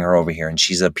 just bring her over here. And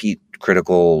she's a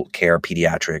critical care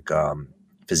pediatric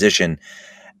physician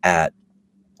at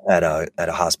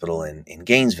a hospital in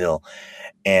Gainesville.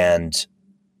 And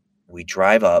we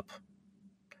drive up,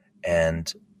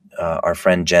 and our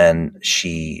friend Jen,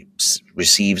 she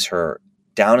receives her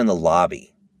down in the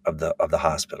lobby of the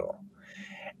hospital,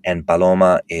 and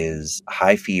Paloma is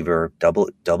high fever,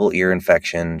 double ear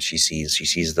infection. She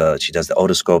does the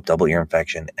otoscope, double ear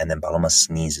infection, and then Paloma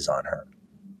sneezes on her.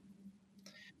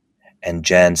 And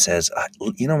Jen says,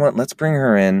 you know what? Let's bring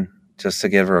her in just to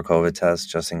give her a COVID test,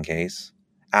 just in case,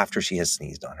 after she has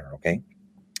sneezed on her. Okay.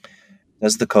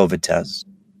 Does the COVID test,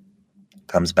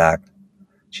 comes back,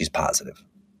 she's positive.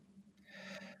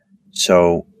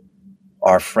 So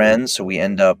our friends, so we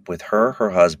end up with her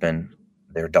husband,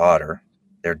 their daughter,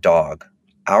 their dog,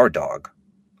 our dog,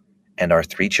 and our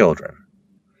 3 children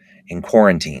in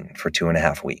quarantine for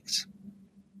 2.5 weeks.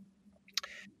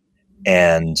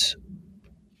 And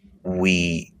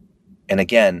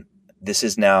again, this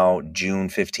is now June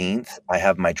 15th. I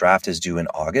have my draft is due in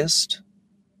August,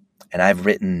 and I've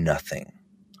written nothing.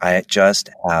 I just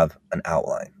have an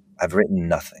outline. I've written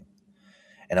nothing,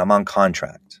 and I'm on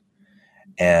contract,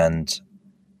 and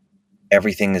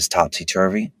everything is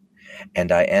topsy-turvy.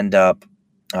 And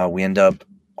we end up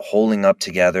holding up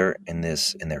together in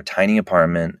their tiny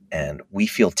apartment, and we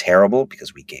feel terrible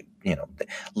because we gave,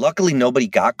 luckily nobody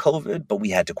got COVID, but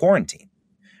we had to quarantine,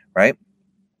 right?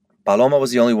 Paloma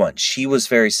was the only one. She was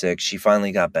very sick. She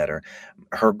finally got better.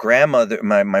 Her grandmother,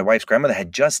 my wife's grandmother,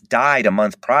 had just died a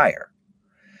month prior.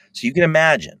 So you can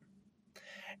imagine.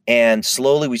 And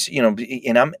slowly I'll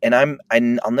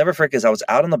never forget because I was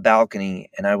out on the balcony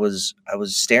and I was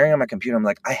staring at my computer. I'm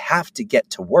like, I have to get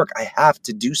to work. I have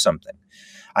to do something.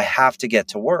 I have to get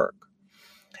to work.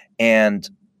 And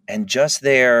just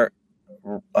there,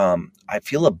 I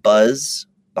feel a buzz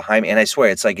behind me. And I swear,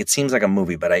 it's like, it seems like a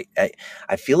movie, but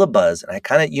I feel a buzz, and I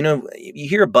kind of, you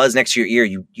hear a buzz next to your ear,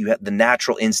 you have the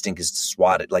natural instinct is to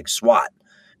swat it, like SWAT,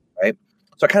 right?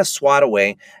 So I kind of swat away,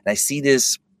 and I see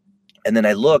this. And then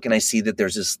I look and I see that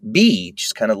there's this bee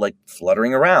just kind of like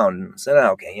fluttering around. I said,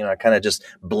 okay, I kind of just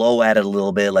blow at it a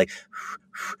little bit, like,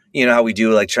 how we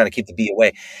do, like trying to keep the bee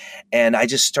away. And I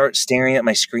just start staring at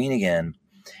my screen again.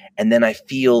 And then I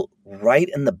feel right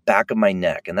in the back of my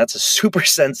neck, and that's a super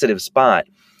sensitive spot.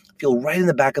 I feel right in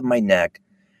the back of my neck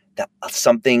that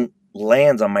something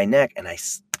lands on my neck, and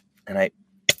I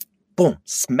boom,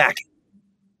 smack it.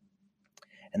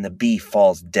 And the bee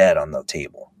falls dead on the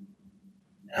table.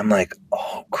 I'm like,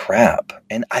 oh crap.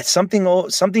 And something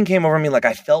came over me. Like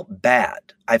I felt bad.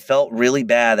 I felt really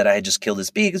bad that I had just killed this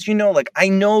bee. Because, I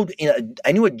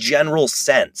knew a general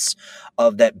sense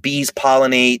of that bees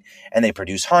pollinate and they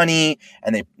produce honey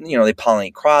and they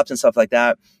pollinate crops and stuff like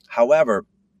that. However,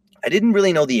 I didn't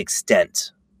really know the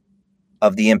extent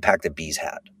of the impact that bees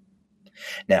had.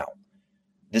 Now,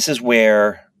 this is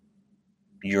where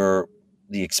the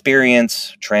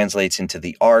experience translates into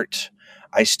the art.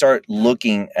 I start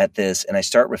looking at this and I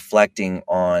start reflecting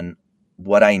on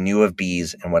what I knew of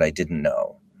bees and what I didn't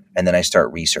know. And then I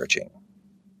start researching.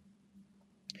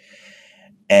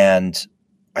 And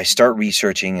I start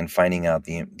researching and finding out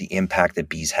the impact that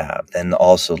bees have. Then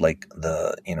also like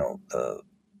the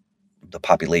the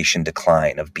population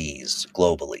decline of bees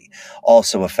globally,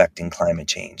 also affecting climate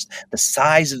change. The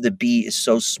size of the bee is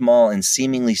so small and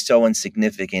seemingly so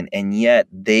insignificant, and yet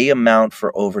they amount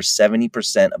for over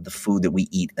 70% of the food that we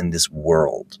eat in this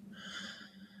world.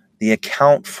 They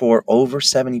account for over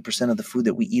 70% of the food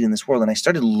that we eat in this world. And I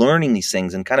started learning these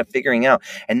things and kind of figuring out,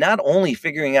 and not only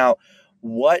figuring out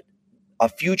what a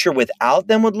future without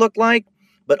them would look like,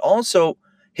 but also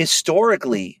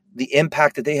historically the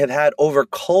impact that they have had over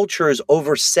cultures,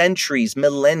 over centuries,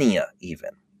 millennia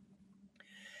even.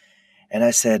 And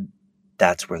I said,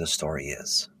 that's where the story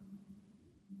is.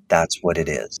 That's what it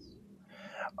is.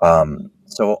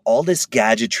 So all this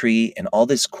gadgetry and all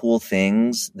these cool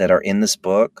things that are in this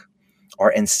book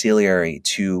are ancillary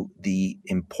to the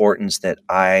importance that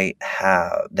I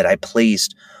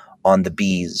placed on the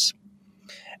bees,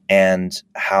 and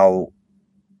how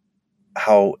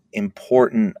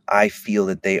important I feel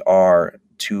that they are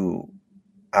to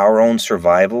our own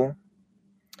survival,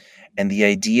 and the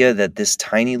idea that this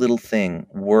tiny little thing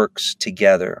works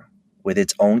together with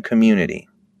its own community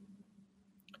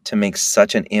to make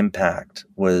such an impact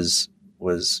was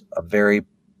a very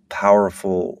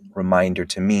powerful reminder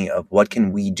to me of what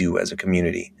can we do as a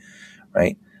community,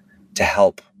 right, to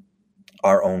help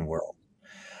our own world.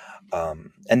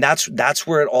 And that's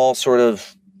where it all sort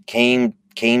of came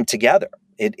together.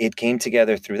 It came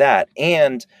together through that.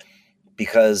 And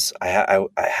because I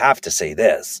have to say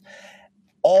this,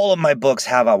 all of my books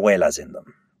have abuelas in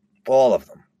them, all of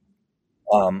them,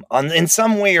 in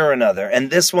some way or another.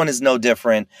 And this one is no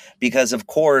different, because of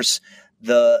course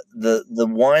the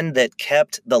one that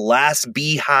kept the last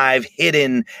beehive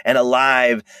hidden and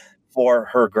alive for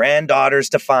her granddaughters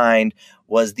to find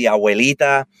was the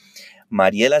abuelita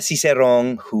Mariela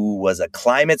Cicerón, who was a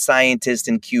climate scientist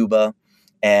in Cuba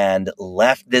and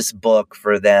left this book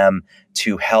for them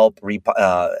to help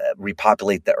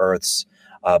repopulate the Earth's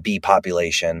bee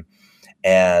population.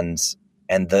 And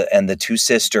the two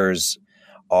sisters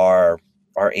are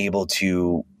able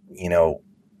to,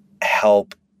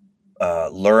 help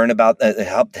learn about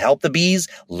help the bees,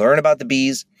 learn about the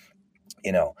bees,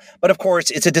 But of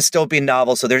course, it's a dystopian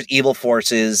novel, so there's evil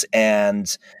forces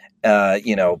and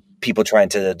people trying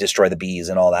to destroy the bees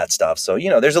and all that stuff. So,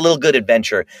 there's a little good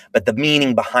adventure, but the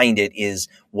meaning behind it is,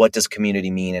 what does community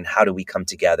mean, and how do we come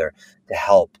together to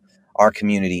help our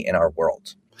community and our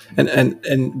world?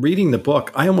 And reading the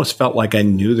book, I almost felt like I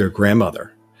knew their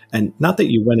grandmother. And not that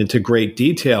you went into great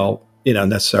detail,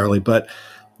 necessarily, but,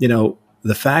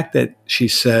 the fact that she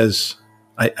says,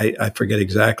 I forget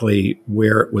exactly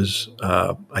where it was.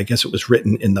 I guess it was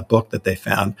written in the book that they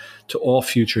found, to all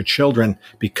future children,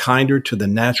 be kinder to the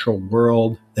natural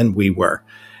world than we were.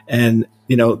 And,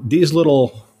 these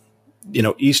little,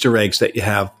 Easter eggs that you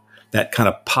have that kind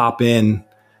of pop in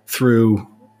through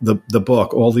the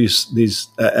book, all these,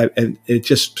 and it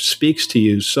just speaks to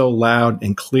you so loud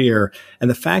and clear. And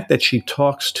the fact that she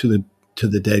talks to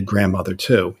the dead grandmother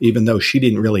too, even though she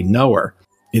didn't really know her.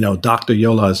 Dr.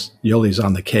 Yoli's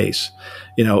on the case,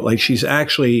 like she's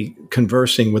actually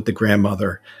conversing with the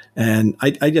grandmother. And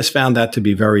I just found that to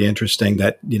be very interesting,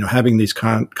 that, having these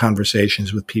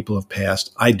conversations with people of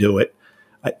past. I do it.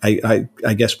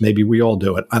 I guess maybe we all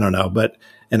do it. I don't know.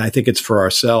 And I think it's for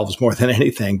ourselves more than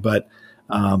anything, but,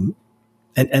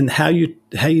 and how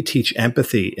you teach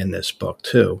empathy in this book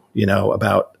too,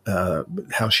 about,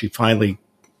 how she finally,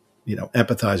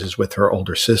 empathizes with her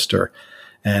older sister,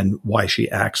 and why she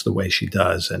acts the way she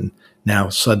does. And now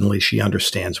suddenly she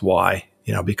understands why,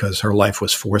 because her life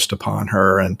was forced upon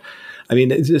her. And I mean,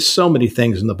 there's so many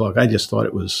things in the book. I just thought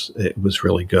it was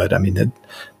really good. I mean,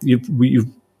 you've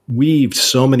weaved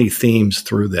so many themes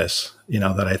through this,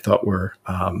 that I thought were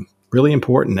really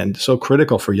important and so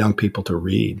critical for young people to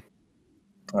read.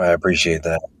 I appreciate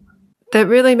that. That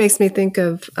really makes me think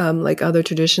of like other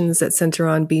traditions that center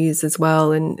on bees as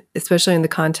well, and especially in the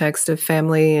context of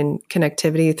family and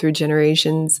connectivity through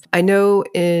generations. I know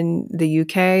in the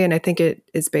UK, and I think it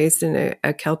is based in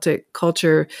a Celtic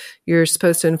culture, you're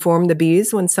supposed to inform the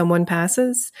bees when someone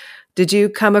passes. Did you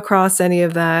come across any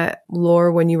of that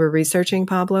lore when you were researching,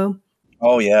 Pablo?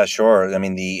 Oh yeah, sure. I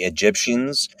mean, the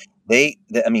Egyptians, the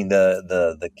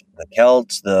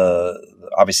Celts,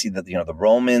 obviously the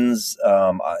Romans,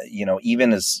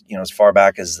 even as far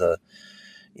back as the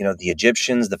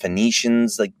Egyptians, the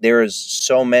Phoenicians, like there is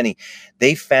so many.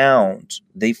 They found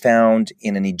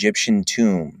in an Egyptian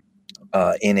tomb,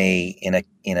 in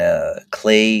a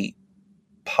clay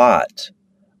pot,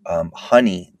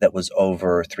 honey that was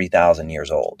over 3,000 years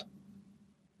old,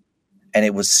 and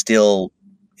it was still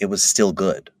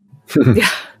good. Yeah.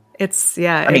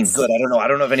 I mean, good. I don't know. I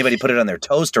don't know if anybody put it on their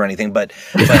toast or anything, but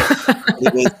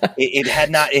it had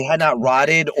not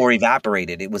rotted or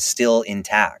evaporated. It was still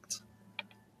intact.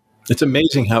 It's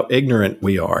amazing how ignorant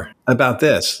we are about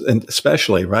this, and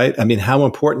especially, right? I mean, how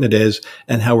important it is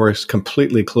and how we're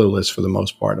completely clueless for the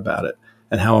most part about it,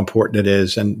 and how important it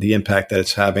is and the impact that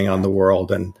it's having on the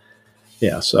world. And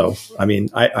so, I mean,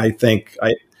 I think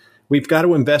we've got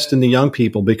to invest in the young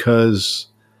people because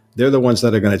they're the ones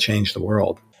that are going to change the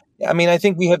world. I mean, I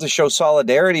think we have to show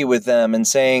solidarity with them and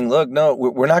saying, look, no,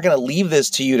 we're not going to leave this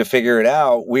to you to figure it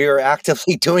out. We are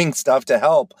actively doing stuff to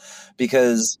help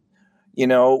because,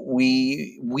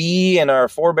 we and our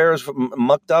forebears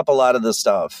mucked up a lot of the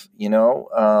stuff,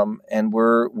 and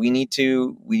we need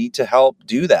to help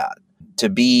do that, to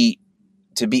be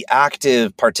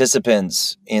active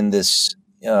participants in this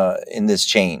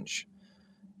change,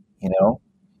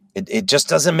 It just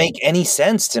doesn't make any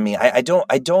sense to me. I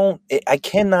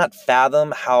cannot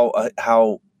fathom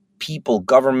how people,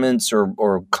 governments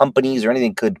or companies or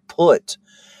anything could put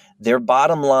their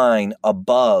bottom line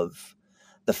above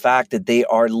the fact that they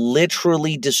are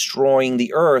literally destroying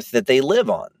the earth that they live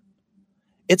on.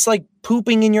 It's like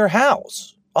pooping in your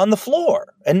house on the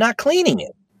floor and not cleaning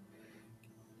it.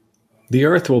 The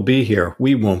earth will be here.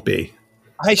 We won't be.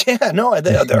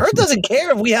 The earth doesn't care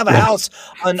if we have a house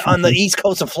on the east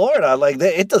coast of Florida.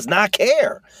 It does not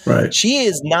care. Right. She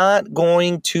is not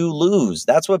going to lose.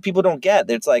 That's what people don't get.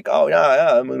 It's like, oh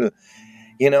yeah,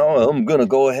 I'm gonna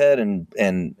go ahead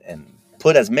and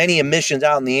put as many emissions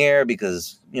out in the air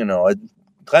because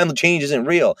climate change isn't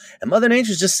real, and Mother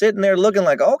Nature's just sitting there looking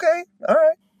like, okay, all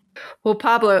right. Well,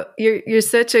 Pablo, you're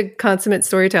such a consummate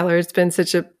storyteller. It's been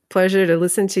such a pleasure to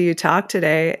listen to you talk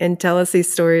today and tell us these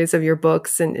stories of your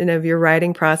books and of your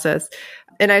writing process.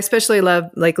 And I especially love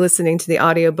listening to the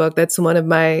audiobook. That's one of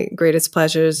my greatest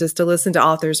pleasures, is to listen to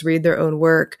authors read their own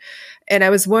work. And I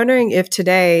was wondering if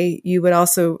today you would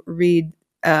also read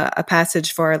a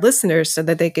passage for our listeners so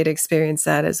that they could experience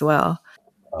that as well.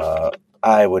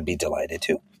 I would be delighted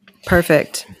to.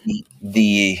 Perfect.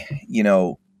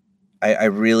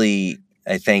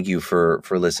 I thank you for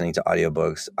listening to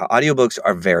audiobooks. Audiobooks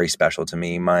are very special to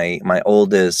me. My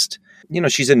oldest,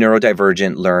 she's a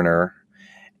neurodivergent learner,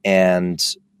 and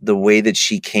the way that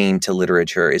she came to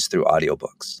literature is through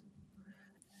audiobooks.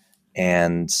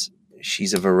 And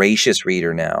she's a voracious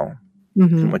reader now.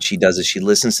 Mm-hmm. And what she does is she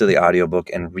listens to the audiobook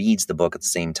and reads the book at the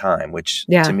same time, which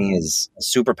to me is a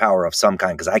superpower of some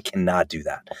kind, because I cannot do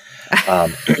that.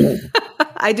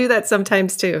 I do that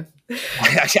sometimes too.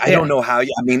 I don't know how. I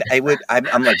mean, I'm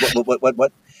like,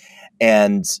 what?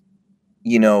 And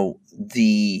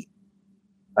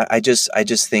I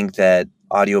just think that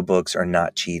audiobooks are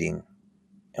not cheating.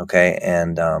 Okay.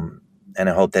 And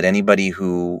I hope that anybody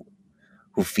who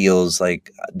feels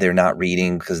like they're not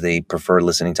reading because they prefer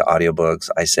listening to audiobooks,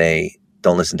 I say,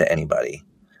 don't listen to anybody.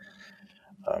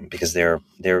 Because they're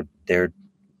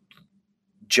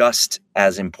just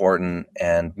as important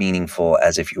and meaningful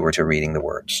as if you were to reading the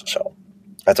words. So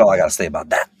that's all I got to say about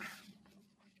that.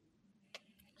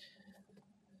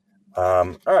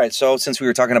 All right. So since we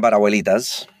were talking about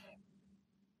abuelitas,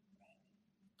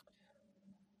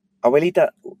 Abuelita,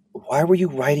 why were you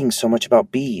writing so much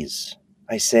about bees?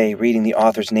 I say, reading the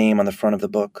author's name on the front of the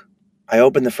book. I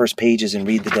open the first pages and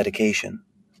read the dedication.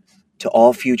 To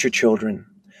all future children,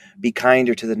 be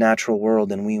kinder to the natural world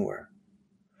than we were.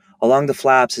 Along the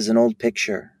flaps is an old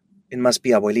picture. It must be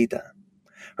Abuelita.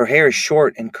 Her hair is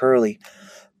short and curly,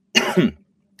 and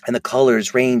the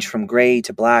colors range from gray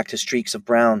to black to streaks of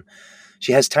brown.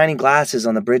 She has tiny glasses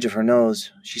on the bridge of her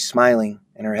nose. She's smiling,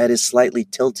 and her head is slightly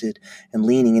tilted and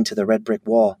leaning into the red brick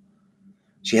wall.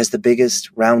 She has the biggest,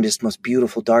 roundest, most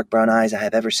beautiful dark brown eyes I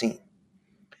have ever seen.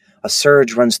 A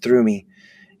surge runs through me.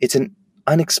 It's an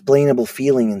unexplainable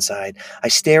feeling inside. I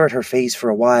stare at her face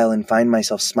for a while and find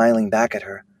myself smiling back at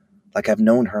her, like I've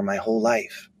known her my whole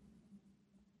life.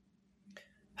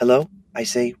 Hello, I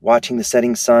say, watching the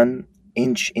setting sun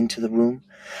inch into the room.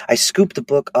 I scoop the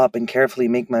book up and carefully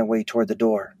make my way toward the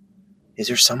door. Is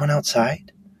there someone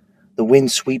outside? The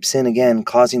wind sweeps in again,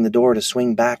 causing the door to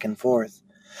swing back and forth.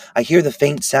 I hear the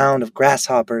faint sound of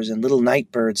grasshoppers and little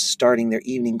night birds starting their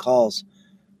evening calls.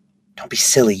 Don't be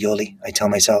silly, Yoli, I tell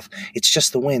myself. It's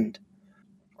just the wind.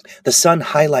 The sun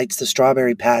highlights the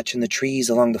strawberry patch and the trees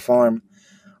along the farm.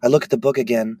 I look at the book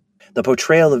again. The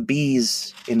portrayal of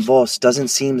bees in Vos doesn't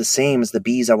seem the same as the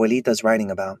bees Abuelita's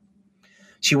writing about.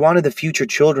 She wanted the future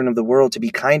children of the world to be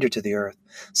kinder to the earth.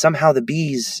 Somehow the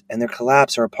bees and their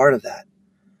collapse are a part of that,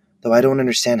 though I don't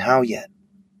understand how yet.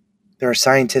 There are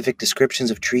scientific descriptions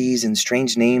of trees and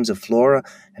strange names of flora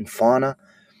and fauna.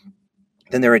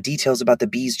 Then there are details about the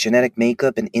bees' genetic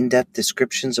makeup and in-depth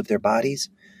descriptions of their bodies.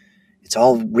 It's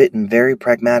all written very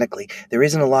pragmatically. There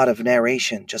isn't a lot of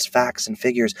narration, just facts and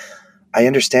figures. I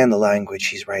understand the language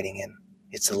she's writing in.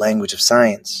 It's the language of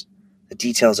science, the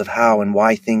details of how and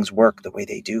why things work the way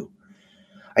they do.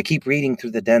 I keep reading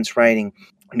through the dense writing.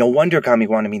 No wonder Kami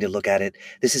wanted me to look at it.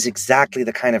 This is exactly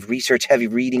the kind of research-heavy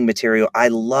reading material I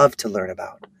love to learn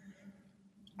about.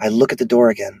 I look at the door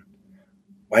again.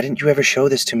 Why didn't you ever show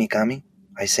this to me, Kami?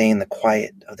 I say in the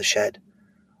quiet of the shed.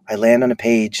 I land on a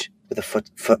page with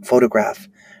a photograph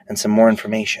and some more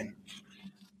information.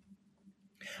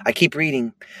 I keep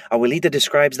reading. Abuelita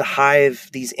describes the hive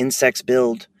these insects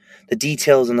build. The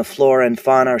details on the flora and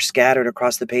fauna are scattered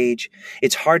across the page.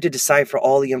 It's hard to decipher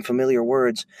all the unfamiliar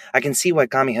words. I can see why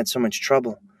Kami had so much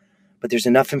trouble. But there's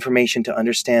enough information to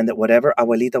understand that whatever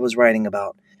Abuelita was writing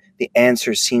about, the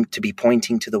answers seem to be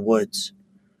pointing to the woods.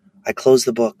 I close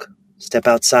the book, step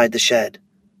outside the shed,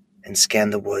 and scan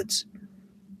the woods.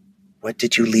 What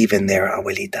did you leave in there,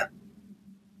 Abuelita?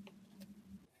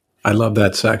 I love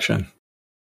that section.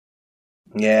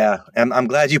 Yeah, I'm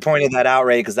glad you pointed that out,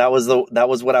 Ray, because that was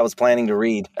what I was planning to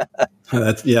read.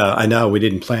 Yeah, I know. We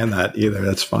didn't plan that either.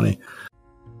 That's funny.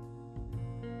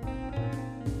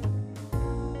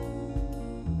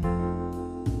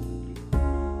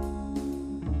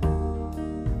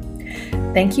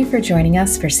 Thank you for joining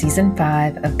us for Season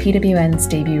 5 of PWN's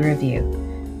debut review.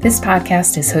 This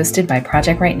podcast is hosted by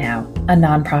Project Right Now, a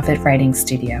nonprofit writing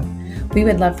studio. We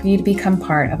would love for you to become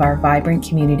part of our vibrant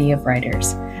community of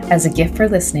writers. As a gift for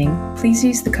listening, please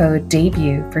use the code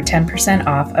DEBUT for 10%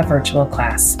 off a virtual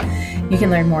class. You can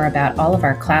learn more about all of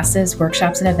our classes,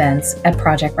 workshops, and events at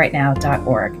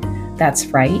projectrightnow.org. That's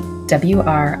right,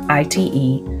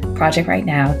 WRITE,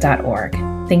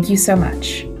 projectrightnow.org. Thank you so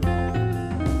much.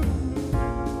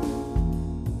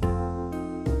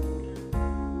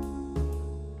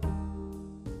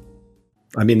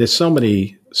 I mean, there's so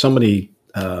many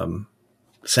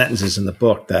sentences in the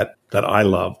book that I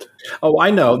loved. Oh, I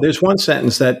know. There's one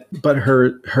sentence but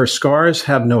her scars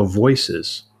have no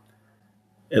voices,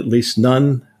 at least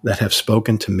none that have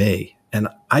spoken to me. And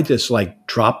I just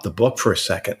dropped the book for a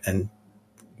second and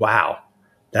wow,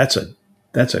 that's a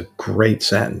great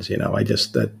sentence. I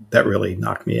just, that really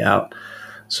knocked me out.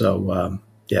 So,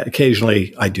 yeah,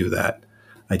 occasionally I do that.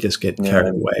 I just get carried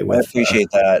away with. I appreciate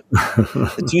that.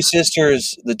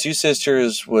 The two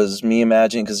sisters was me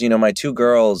imagining, because my two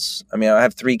girls. I mean, I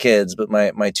have 3 kids, but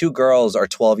my 2 girls are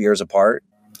 12 years apart.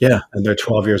 Yeah, and they're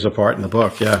 12 years apart in the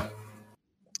book. Yeah,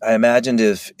 I imagined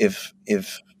if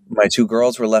my 2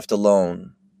 girls were left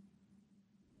alone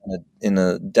in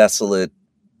a desolate,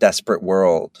 desperate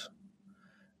world,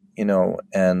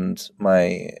 and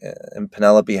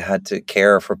Penelope had to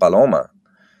care for Paloma.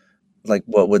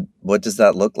 What does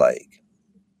that look like?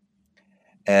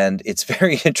 And it's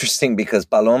very interesting because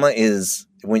Paloma is,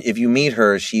 if you meet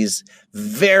her, she's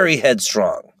very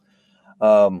headstrong.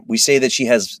 We say that she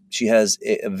has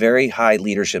a very high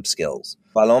leadership skills.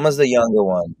 Paloma's the younger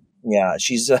one. Yeah,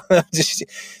 she's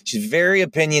she's very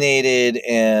opinionated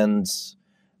and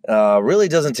really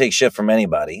doesn't take shit from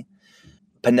anybody.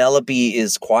 Penelope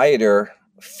is quieter,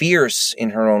 fierce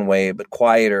in her own way, but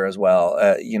quieter as well.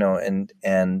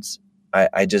 And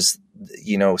I just,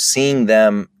 seeing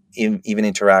them even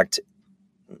interact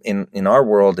in our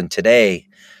world and today,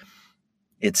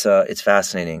 it's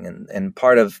fascinating. And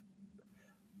part of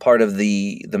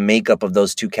the makeup of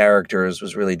those 2 characters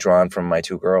was really drawn from my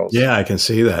 2 girls. Yeah, I can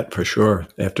see that for sure.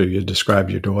 After you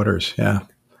described your daughters. Yeah.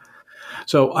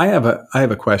 So I have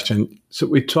a question. So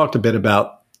we talked a bit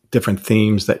about different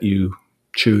themes that you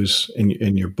choose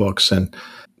in your books, and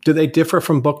do they differ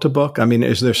from book to book? I mean,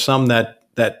 is there some that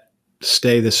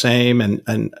stay the same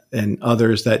and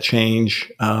others that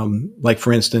change? Like,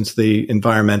 for instance, the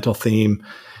environmental theme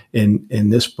in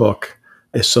this book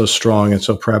is so strong and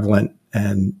so prevalent,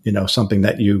 and something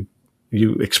that you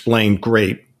explained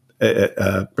greatly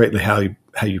how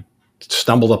you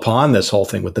stumbled upon this whole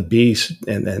thing with the bees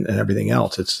and everything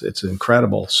else. It's an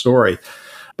incredible story.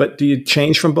 But do you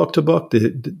change from book to book?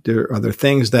 Are there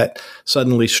things that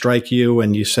suddenly strike you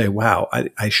and you say, wow,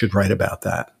 I should write about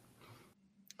that?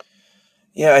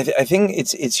 Yeah, I think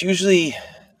it's usually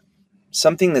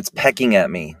something that's pecking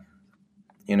at me,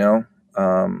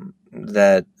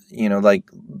 that,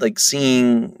 like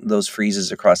seeing those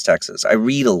freezes across Texas. I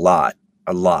read a lot.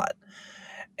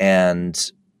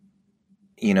 And,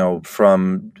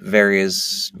 from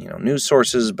various, news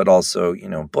sources, but also,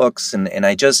 books. And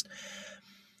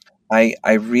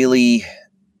I really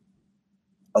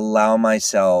allow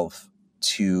myself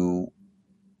to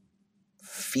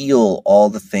feel all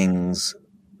the things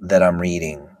that I'm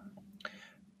reading.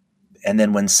 And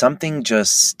then when something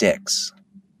just sticks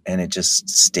and it just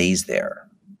stays there,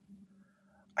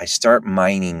 I start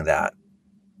mining that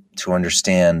to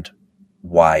understand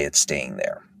why it's staying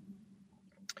there.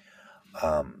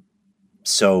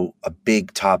 So a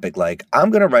big topic like, I'm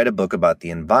going to write a book about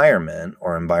the environment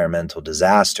or environmental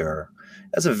disaster,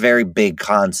 that's a very big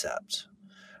concept,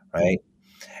 right?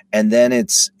 And then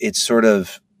it's sort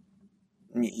of,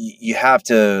 you have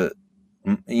to,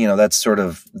 that's sort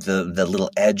of the little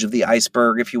edge of the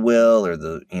iceberg, if you will,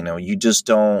 or you just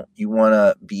don't, you want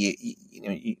to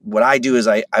be, what I do is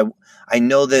I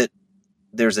know that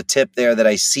there's a tip there that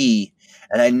I see,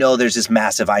 and I know there's this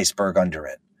massive iceberg under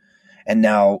it. And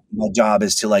now my job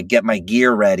is to like get my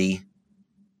gear ready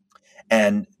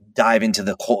and dive into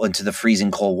the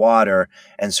freezing cold water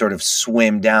and sort of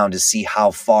swim down to see how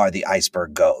far the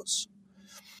iceberg goes.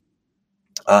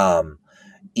 And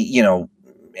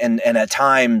at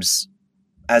times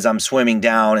as I'm swimming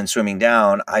down,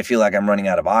 I feel like I'm running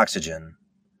out of oxygen,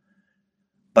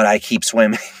 but I keep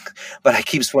swimming,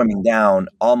 down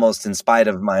almost in spite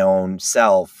of my own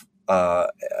self.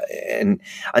 And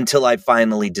until I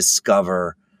finally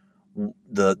discover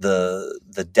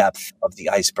the depth of the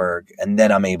iceberg, and then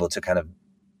I'm able to kind of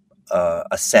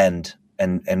ascend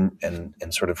and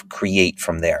sort of create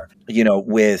from there.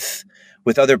 With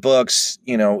other books,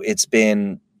 it's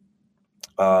been,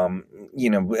 with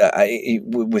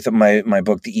my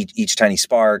book, Each Tiny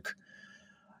Spark,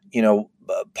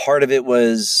 part of it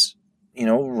was,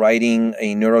 writing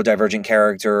a neurodivergent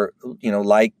character,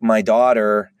 like my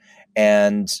daughter,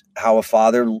 and how a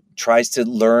father tries to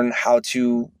learn how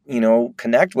to,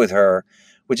 connect with her,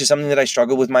 which is something that I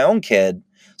struggle with my own kid.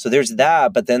 So there's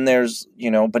that, but then there's,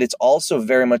 but it's also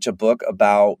very much a book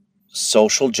about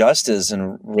social justice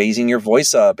and raising your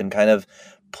voice up and kind of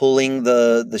pulling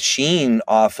the sheen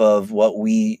off of what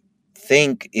we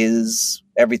think is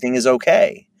everything is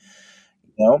okay,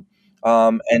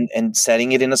 and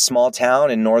setting it in a small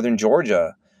town in northern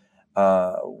Georgia,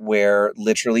 where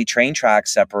literally train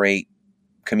tracks separate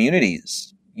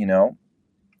communities,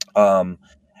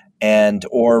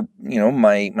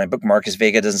 my book Marcus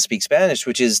Vega Doesn't Speak Spanish,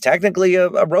 which is technically a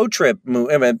road trip,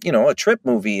 a trip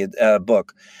movie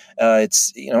book.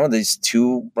 It's these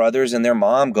two brothers and their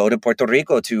mom go to Puerto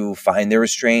Rico to find the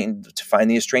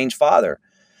estranged father,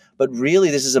 but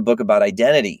really this is a book about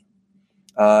identity,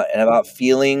 and about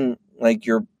feeling like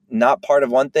you're not part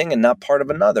of one thing and not part of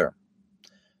another.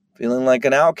 Feeling like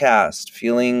an outcast,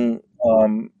 feeling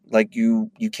like you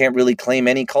can't really claim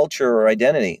any culture or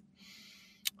identity.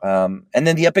 And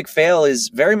then The Epic Fail is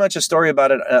very much a story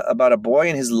about a boy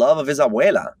and his love of his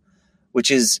abuela,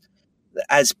 which is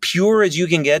as pure as you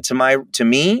can get to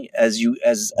me as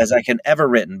I can ever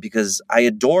written, because I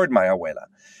adored my abuela,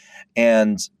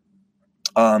 and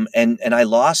I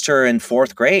lost her in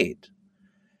 4th grade,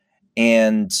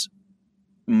 and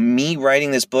me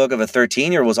writing this book of a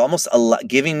 13-year-old was almost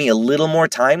giving me a little more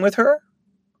time with her.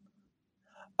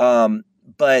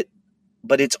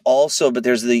 But it's also, but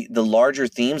there's the larger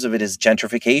themes of it is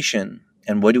gentrification.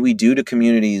 And what do we do to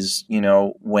communities,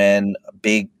 when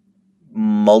big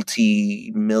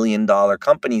multi-million-dollar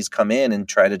companies come in and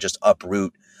try to just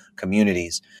uproot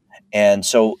communities? And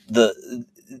so the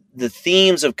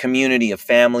themes of community, of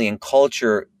family and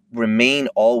culture remain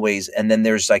always. And then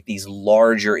there's like these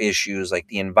larger issues like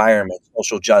the environment,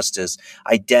 social justice,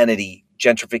 identity,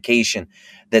 gentrification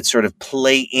that sort of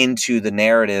play into the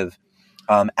narrative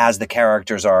as the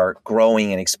characters are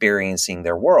growing and experiencing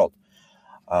their world.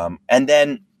 And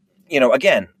then,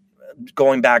 again,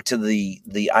 going back to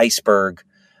the iceberg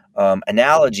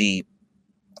analogy,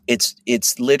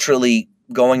 it's literally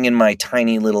going in my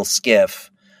tiny little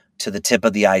skiff to the tip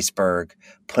of the iceberg,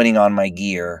 putting on my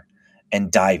gear and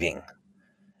diving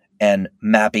and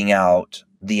mapping out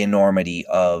the enormity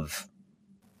of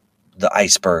the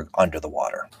iceberg under the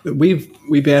water.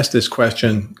 We've asked this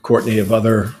question, Courtney, of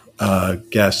other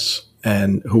guests,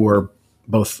 and who are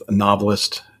both a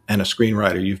novelist and a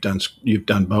screenwriter. You've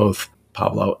done both,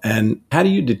 Pablo. And how do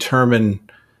you determine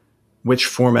which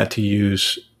format to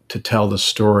use to tell the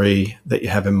story that you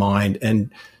have in mind? And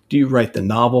do you write the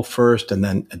novel first and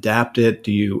then adapt it?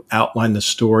 Do you outline the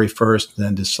story first and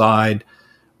then decide?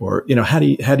 Or, how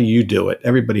do you do it?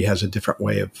 Everybody has a different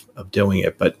way of doing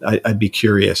it, but I'd be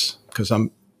curious because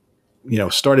I'm,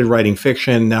 started writing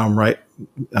fiction. Now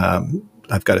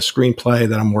I've got a screenplay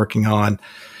that I'm working on,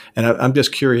 and I'm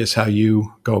just curious how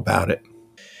you go about it.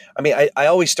 I mean, I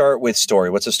always start with story.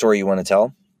 What's the story you want to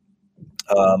tell?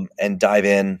 And dive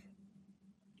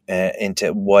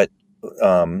into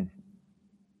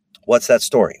what's that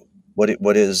story?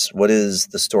 What is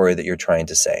the story that you're trying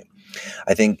to say?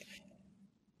 I think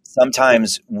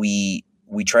sometimes we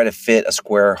try to fit a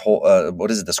square hole.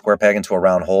 The square peg into a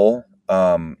round hole,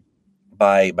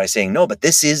 by saying no, but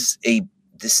this is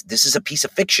a piece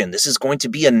of fiction. This is going to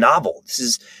be a novel.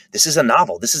 This is a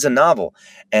novel. This is a novel.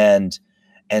 And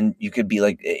you could be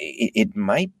like, it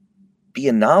might be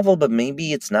a novel, but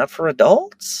maybe it's not for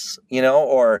adults,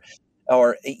 or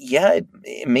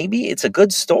maybe it's a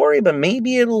good story, but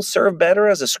maybe it'll serve better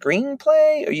as a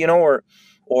screenplay,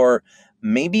 or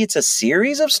maybe it's a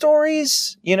series of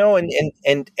stories,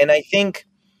 and I think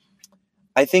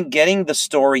getting the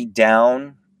story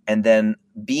down and then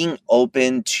being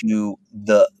open to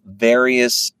the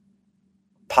various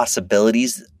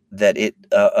possibilities that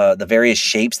the various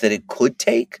shapes that it could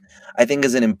take, I think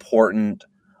is an important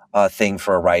thing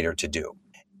for a writer to do.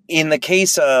 In the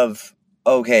case of,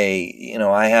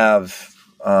 I have,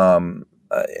 for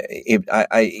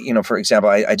example,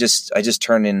 I just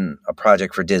turned in a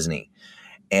project for Disney,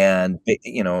 and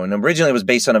originally it was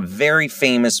based on a very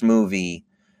famous movie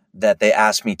that they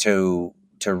asked me to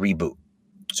reboot.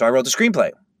 So I wrote the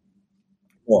screenplay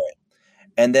for it.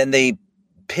 And then they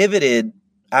pivoted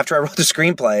after I wrote the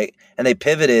screenplay, and they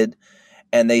pivoted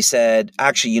and they said,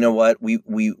 actually, you know what?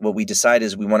 What we decided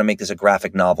is we want to make this a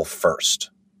graphic novel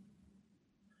first.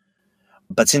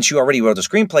 But since you already wrote the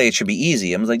screenplay, it should be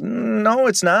easy. I was like, no,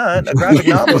 it's not. A graphic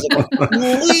novel is a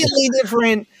completely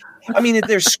different. I mean,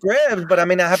 there's script, but I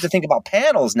have to think about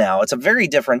panels now. It's a very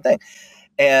different thing.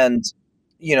 And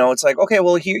it's like, okay,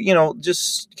 well, here,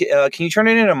 just can you turn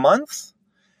it in a month?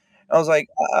 I was like,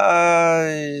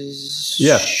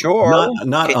 yeah, sure.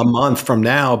 Not a month from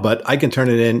now, but I can turn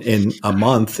it in a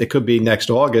month. It could be next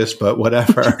August, but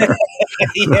whatever.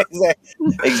 Yeah,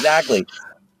 exactly.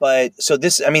 But so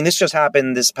this just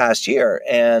happened this past year,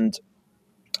 and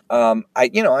I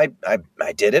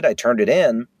did it. I turned it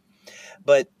in,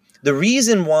 but the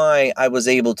reason why I was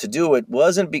able to do it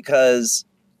wasn't because,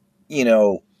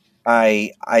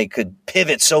 I could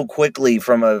pivot so quickly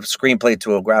from a screenplay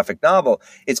to a graphic novel.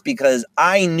 It's because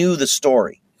I knew the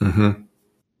story. Mm-hmm.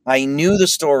 I knew the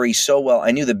story so well.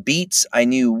 I knew the beats. I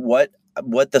knew what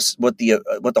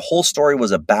the whole story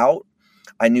was about.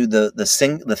 I knew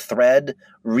the thread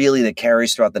really that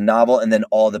carries throughout the novel, and then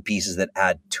all the pieces that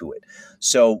add to it.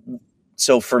 So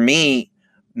for me,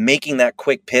 making that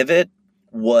quick pivot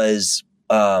was,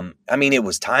 it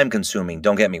was time consuming.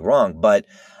 Don't get me wrong, but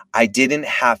I didn't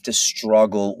have to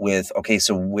struggle with, okay,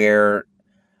 so where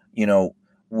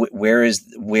is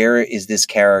this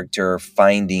character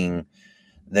finding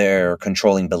their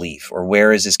controlling belief, or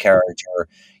where is this character,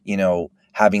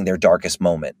 having their darkest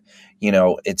moment? I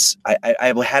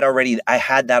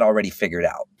had that already figured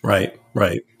out. Right.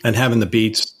 And having the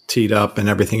beats teed up and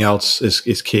everything else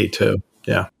is key too.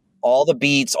 Yeah. All the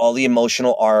beats, all the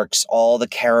emotional arcs, all the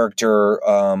character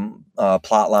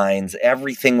plot lines,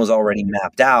 everything was already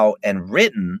mapped out and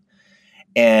written.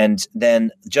 And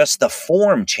then just the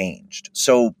form changed.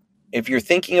 So if you're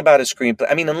thinking about a screenplay,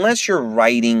 unless you're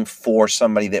writing for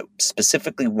somebody that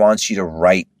specifically wants you to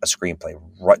write a screenplay,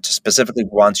 specifically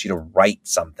wants you to write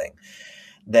something,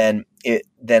 then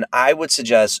I would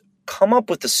suggest come up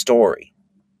with the story,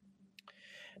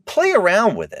 play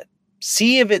around with it,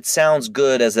 see if it sounds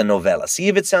good as a novella, see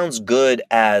if it sounds good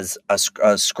as a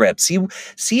script, see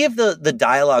if the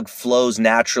dialogue flows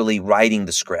naturally writing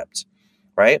the script,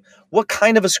 right? What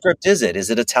kind of a script is it? Is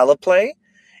it a teleplay?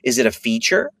 Is it a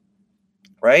feature?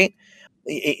 Right?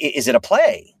 Is it a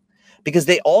play? Because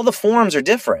all the forms are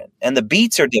different and the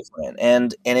beats are different,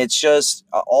 and it's just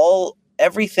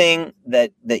everything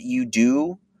that you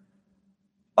do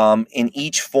in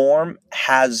each form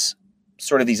has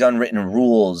sort of these unwritten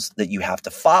rules that you have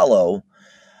to follow.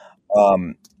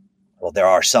 Well, there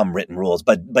are some written rules,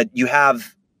 but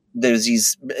there's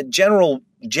these general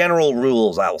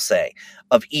rules, I will say,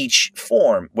 of each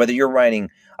form, whether you're writing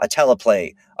a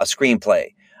teleplay, a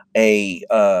screenplay,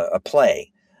 a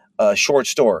play, a short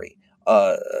story,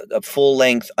 a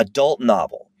full-length adult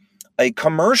novel, a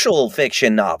commercial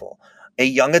fiction novel, a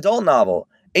young adult novel,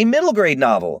 a middle grade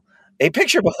novel, a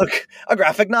picture book, a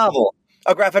graphic novel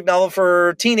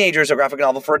for teenagers, a graphic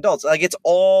novel for adults. Like it's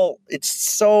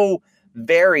so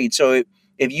varied. So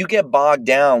if you get bogged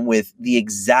down with the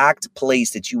exact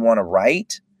place that you want to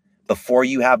write before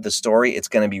you have the story, it's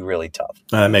going to be really tough.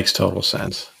 That makes total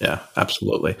sense. Yeah,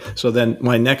 absolutely. So then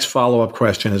my next follow-up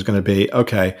question is going to be,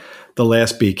 okay, The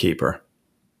Last Beekeeper.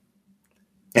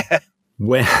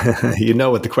 When you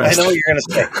know what the question I know what you're going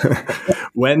to say.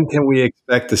 When can we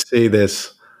expect to see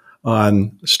this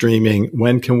on streaming?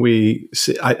 When can we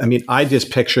see? I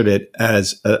just pictured it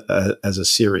as a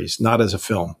series, not as a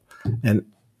film. And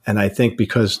I think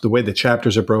because the way the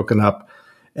chapters are broken up,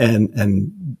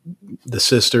 and the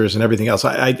sisters and everything else.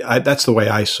 I that's the way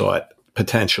I saw it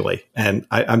potentially. And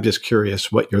I'm just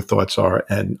curious what your thoughts are.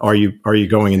 And are you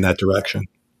going in that direction?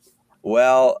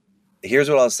 Well, here's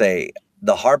what I'll say.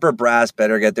 The Harper brass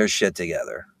better get their shit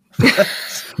together.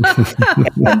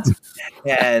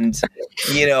 and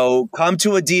come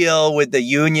to a deal with the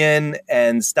union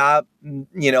and stop,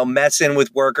 messing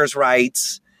with workers'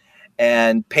 rights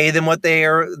and pay them what they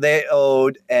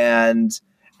owed. And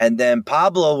then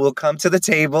Pablo will come to the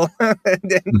table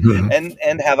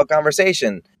and have a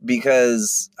conversation,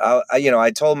 because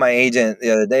I told my agent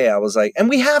the other day, I was like, and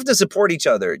we have to support each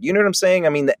other. You know what I'm saying? I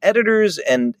mean, the editors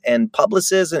and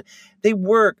publicists, they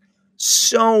work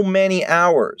so many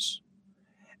hours,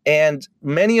 and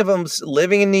many of them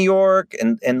living in New York,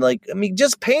 and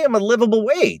just pay them a livable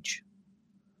wage,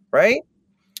 right?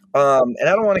 And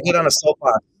I don't want to get on a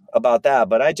soapbox about that,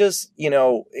 but I just,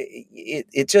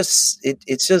 it's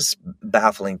just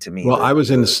baffling to me. Well, I was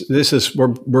in this.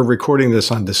 We're recording this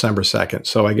on December 2nd,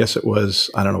 so I guess it was,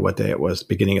 I don't know what day it was,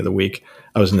 beginning of the week.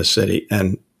 I was in the city,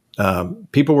 and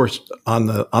people were on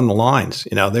the lines.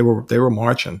 They were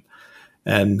marching.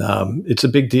 And it's a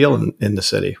big deal in the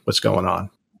city, what's going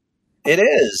on. It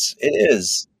is.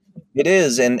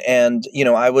 And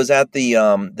I was at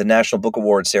the National Book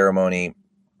Award ceremony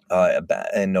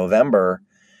in November,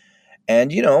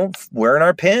 and, wearing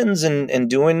our pins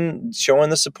and showing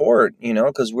the support,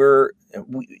 because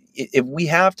if we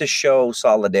have to show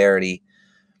solidarity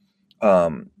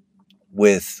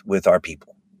with our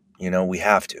people, we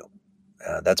have to.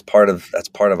 That's part of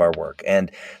our work. And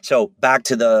so back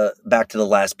to the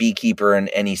Last Beekeeper and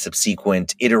any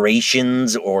subsequent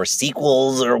iterations or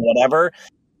sequels or whatever.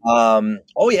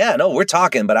 We're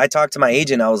talking. But I talked to my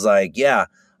agent. I was like, yeah,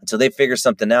 until they figure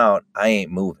something out, I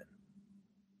ain't moving.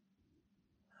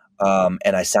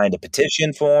 And I signed a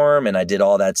petition form and I did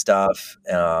all that stuff.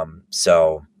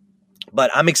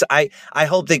 But I'm excited. I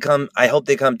hope they come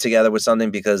together with something,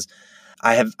 because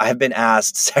I have been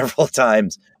asked several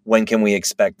times, when can we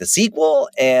expect the sequel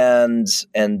and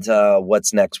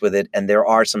what's next with it? And there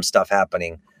are some stuff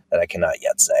happening that I cannot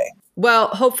yet say. Well,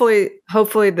 hopefully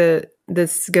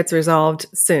this gets resolved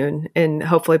soon, and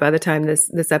hopefully by the time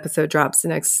this episode drops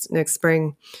next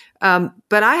spring.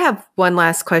 But I have one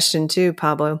last question too,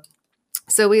 Pablo.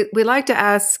 So we like to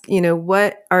ask,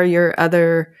 what are your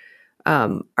other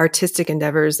artistic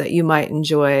endeavors that you might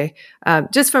enjoy,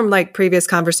 just from like previous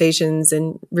conversations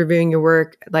and reviewing your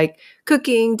work, like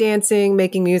cooking, dancing,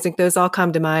 making music. Those all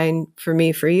come to mind for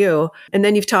me, for you. And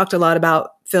then you've talked a lot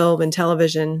about film and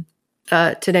television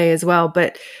today as well.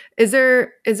 But is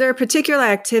there a particular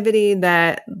activity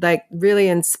that like really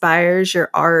inspires your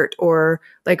art or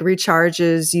like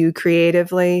recharges you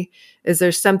creatively? Is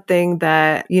there something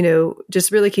that,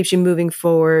 just really keeps you moving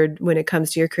forward when it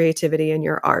comes to your creativity and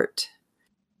your art?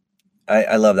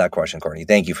 I love that question, Courtney.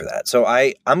 Thank you for that. So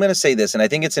I'm going to say this, and I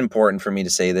think it's important for me to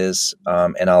say this,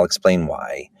 and I'll explain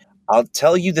why. I'll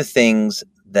tell you the things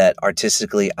that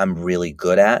artistically I'm really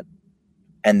good at,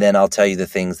 and then I'll tell you the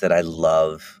things that I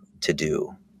love to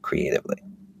do creatively.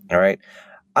 All right?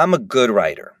 I'm a good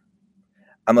writer.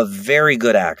 I'm a very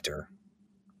good actor.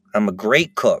 I'm a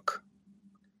great cook.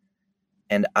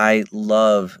 And I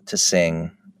love to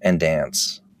sing and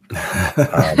dance. That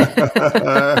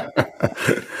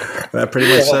pretty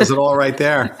much says it all right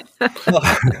there.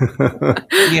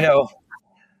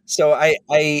 So I've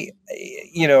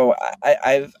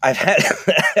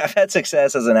had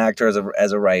success as an actor,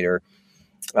 as a writer,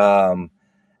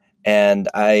 and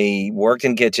I worked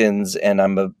in kitchens, and I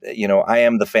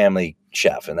am the family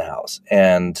chef in the house,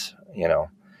 and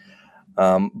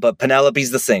but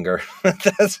Penelope's the singer.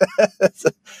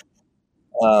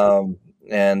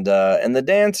 And the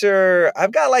dancer,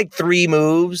 I've got like 3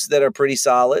 moves that are pretty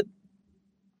solid.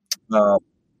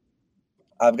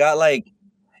 I've got like,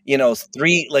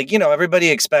 3, like, everybody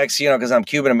expects, because I'm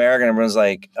Cuban American, everyone's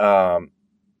like, yeah,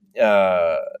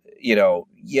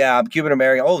 I'm Cuban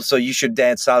American. Oh, so you should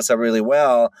dance salsa really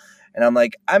well. And I'm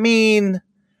like, I mean,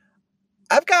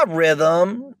 I've got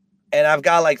rhythm and I've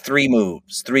got like 3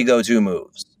 go-to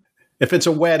moves. If it's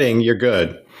a wedding, you're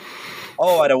good.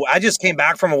 Oh, I just came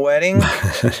back from a wedding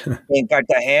in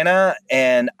Cartagena,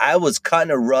 and I was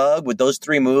cutting a rug with those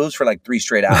 3 moves for like 3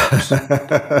 straight hours.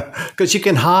 Because you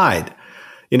can hide.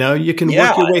 You can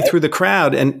work your way through the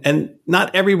crowd, and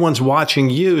not everyone's watching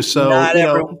you. So, I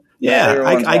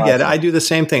get it. I do the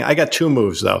same thing. I got 2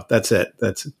 moves, though. That's it.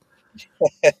 That's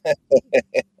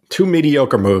 2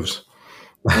 mediocre moves.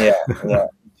 Yeah.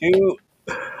 2.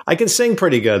 I can sing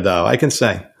pretty good, though. I can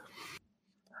sing.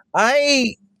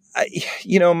 My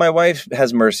wife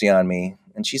has mercy on me,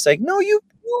 and she's like, no, you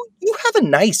you have a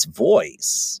nice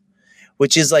voice,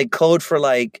 which is like code for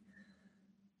like,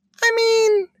 I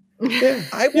mean,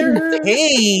 I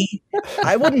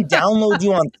wouldn't download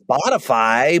you on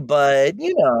Spotify, but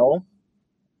you know,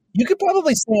 you could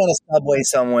probably stay on a subway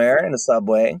somewhere in a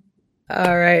subway.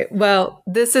 All right. Well,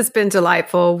 this has been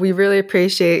delightful. We really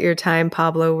appreciate your time,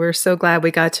 Pablo. We're so glad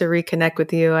we got to reconnect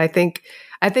with you. I think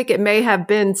it may have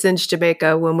been since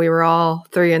Jamaica when we were all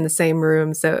three in the same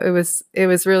room. So it was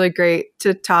really great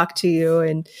to talk to you.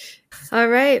 And all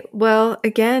right. Well,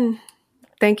 again,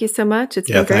 thank you so much. It's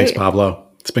been great. Thanks, Pablo.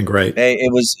 It's been great. Hey,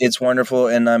 it's wonderful,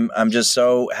 and I'm just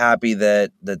so happy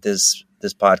that this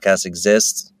podcast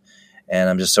exists, and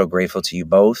I'm just so grateful to you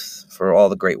both for all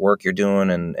the great work you're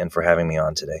doing and for having me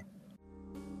on today.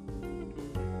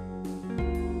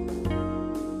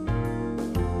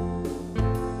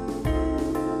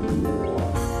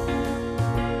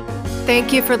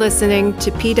 Thank you for listening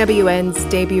to PWN's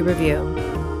Debut Review.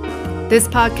 This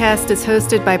podcast is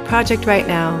hosted by Project Right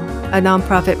Now, a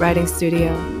nonprofit writing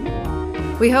studio.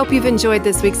 We hope you've enjoyed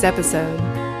this week's episode.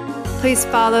 Please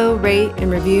follow, rate,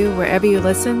 and review wherever you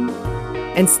listen.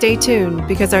 And stay tuned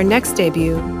because our next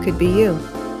debut could be you.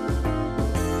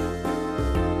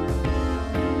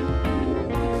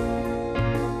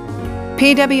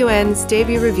 PWN's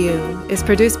Debut Review is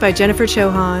produced by Jennifer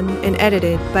Chohan and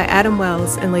edited by Adam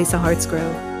Wells and Lisa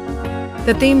Hartsgrove.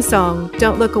 The theme song,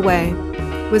 Don't Look Away,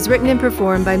 was written and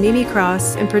performed by Mimi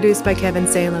Cross and produced by Kevin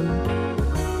Salem.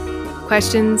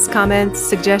 Questions, comments,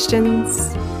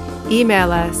 suggestions?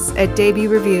 Email us at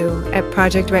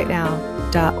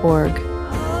debutreview@projectrightnow.org.